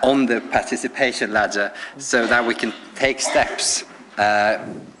on the participation ladder so that we can take steps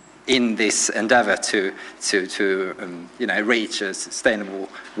in this endeavor to reach a sustainable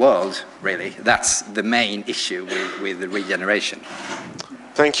world, really. That's the main issue with the regeneration.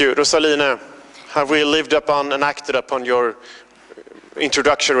 Thank you. Rosaline, have we lived upon and acted upon your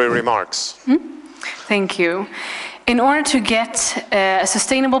introductory remarks? Thank you. In order to get a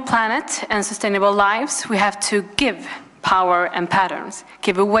sustainable planet and sustainable lives, we have to give power and patterns,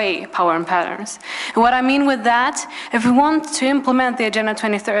 give away power and patterns. And what I mean with that, if we want to implement the Agenda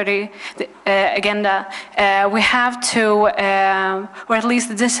 2030 agenda, we have to, or at least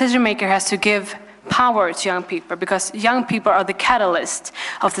the decision maker has to give power to young people, because young people are the catalyst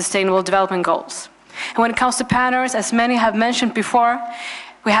of the Sustainable Development Goals. And when it comes to patterns, as many have mentioned before,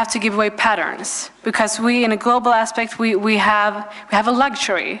 we have to give away patterns, because we, in a global aspect, we have a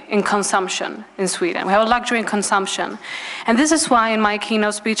luxury in consumption in Sweden. We have a luxury in consumption. And this is why in my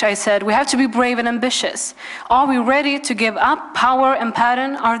keynote speech I said we have to be brave and ambitious. Are we ready to give up power and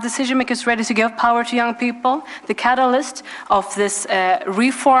pattern? Are decision makers ready to give power to young people? The catalyst of this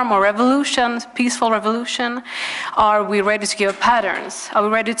reform or revolution, peaceful revolution. Are we ready to give up patterns? Are we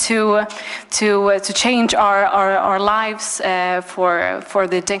ready to change our lives for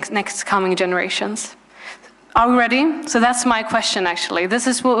the next coming generations? Are we ready? So that's my question, actually.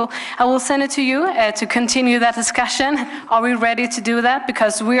 I will send it to you to continue that discussion. Are we ready to do that?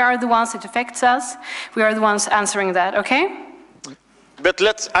 Because we are the ones it affects us. We are the ones answering that, okay? But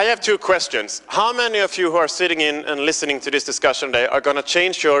I have 2 questions. How many of you who are sitting in and listening to this discussion today are going to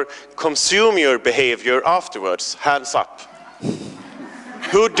change your consumer behavior afterwards? Hands up.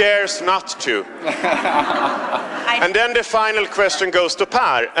 Who dares not to? And then the final question goes to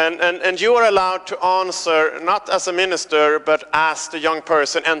Per, and you are allowed to answer not as a minister, but as the young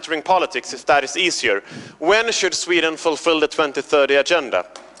person entering politics, if that is easier. When should Sweden fulfill the 2030 agenda?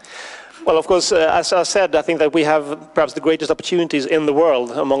 Well, of course, as I said, I think that we have perhaps the greatest opportunities in the world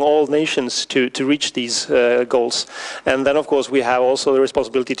among all nations to reach these goals. And then, of course, we have also the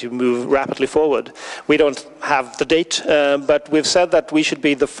responsibility to move rapidly forward. We don't have the date, but we've said that we should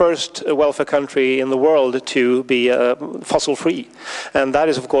be the first welfare country in the world to be fossil-free. And that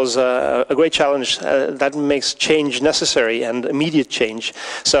is, of course, a great challenge that makes change necessary and immediate change.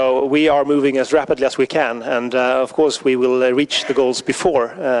 So we are moving as rapidly as we can. And, of course, we will reach the goals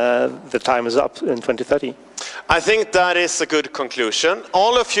before the time is up in 2030. I think that is a good conclusion.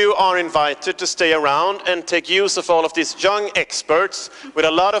 All of you are invited to stay around and take use of all of these young experts with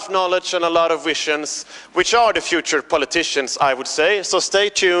a lot of knowledge and a lot of visions, which are the future politicians, I would say. So stay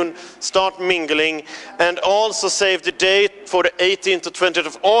tuned, start mingling, and also save the date for the 18th to 20th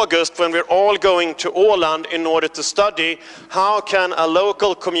of August when we're all going to Åland in order to study how can a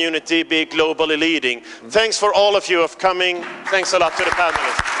local community be globally leading. Thanks for all of you for coming. Thanks a lot to the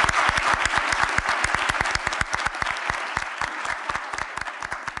panelists.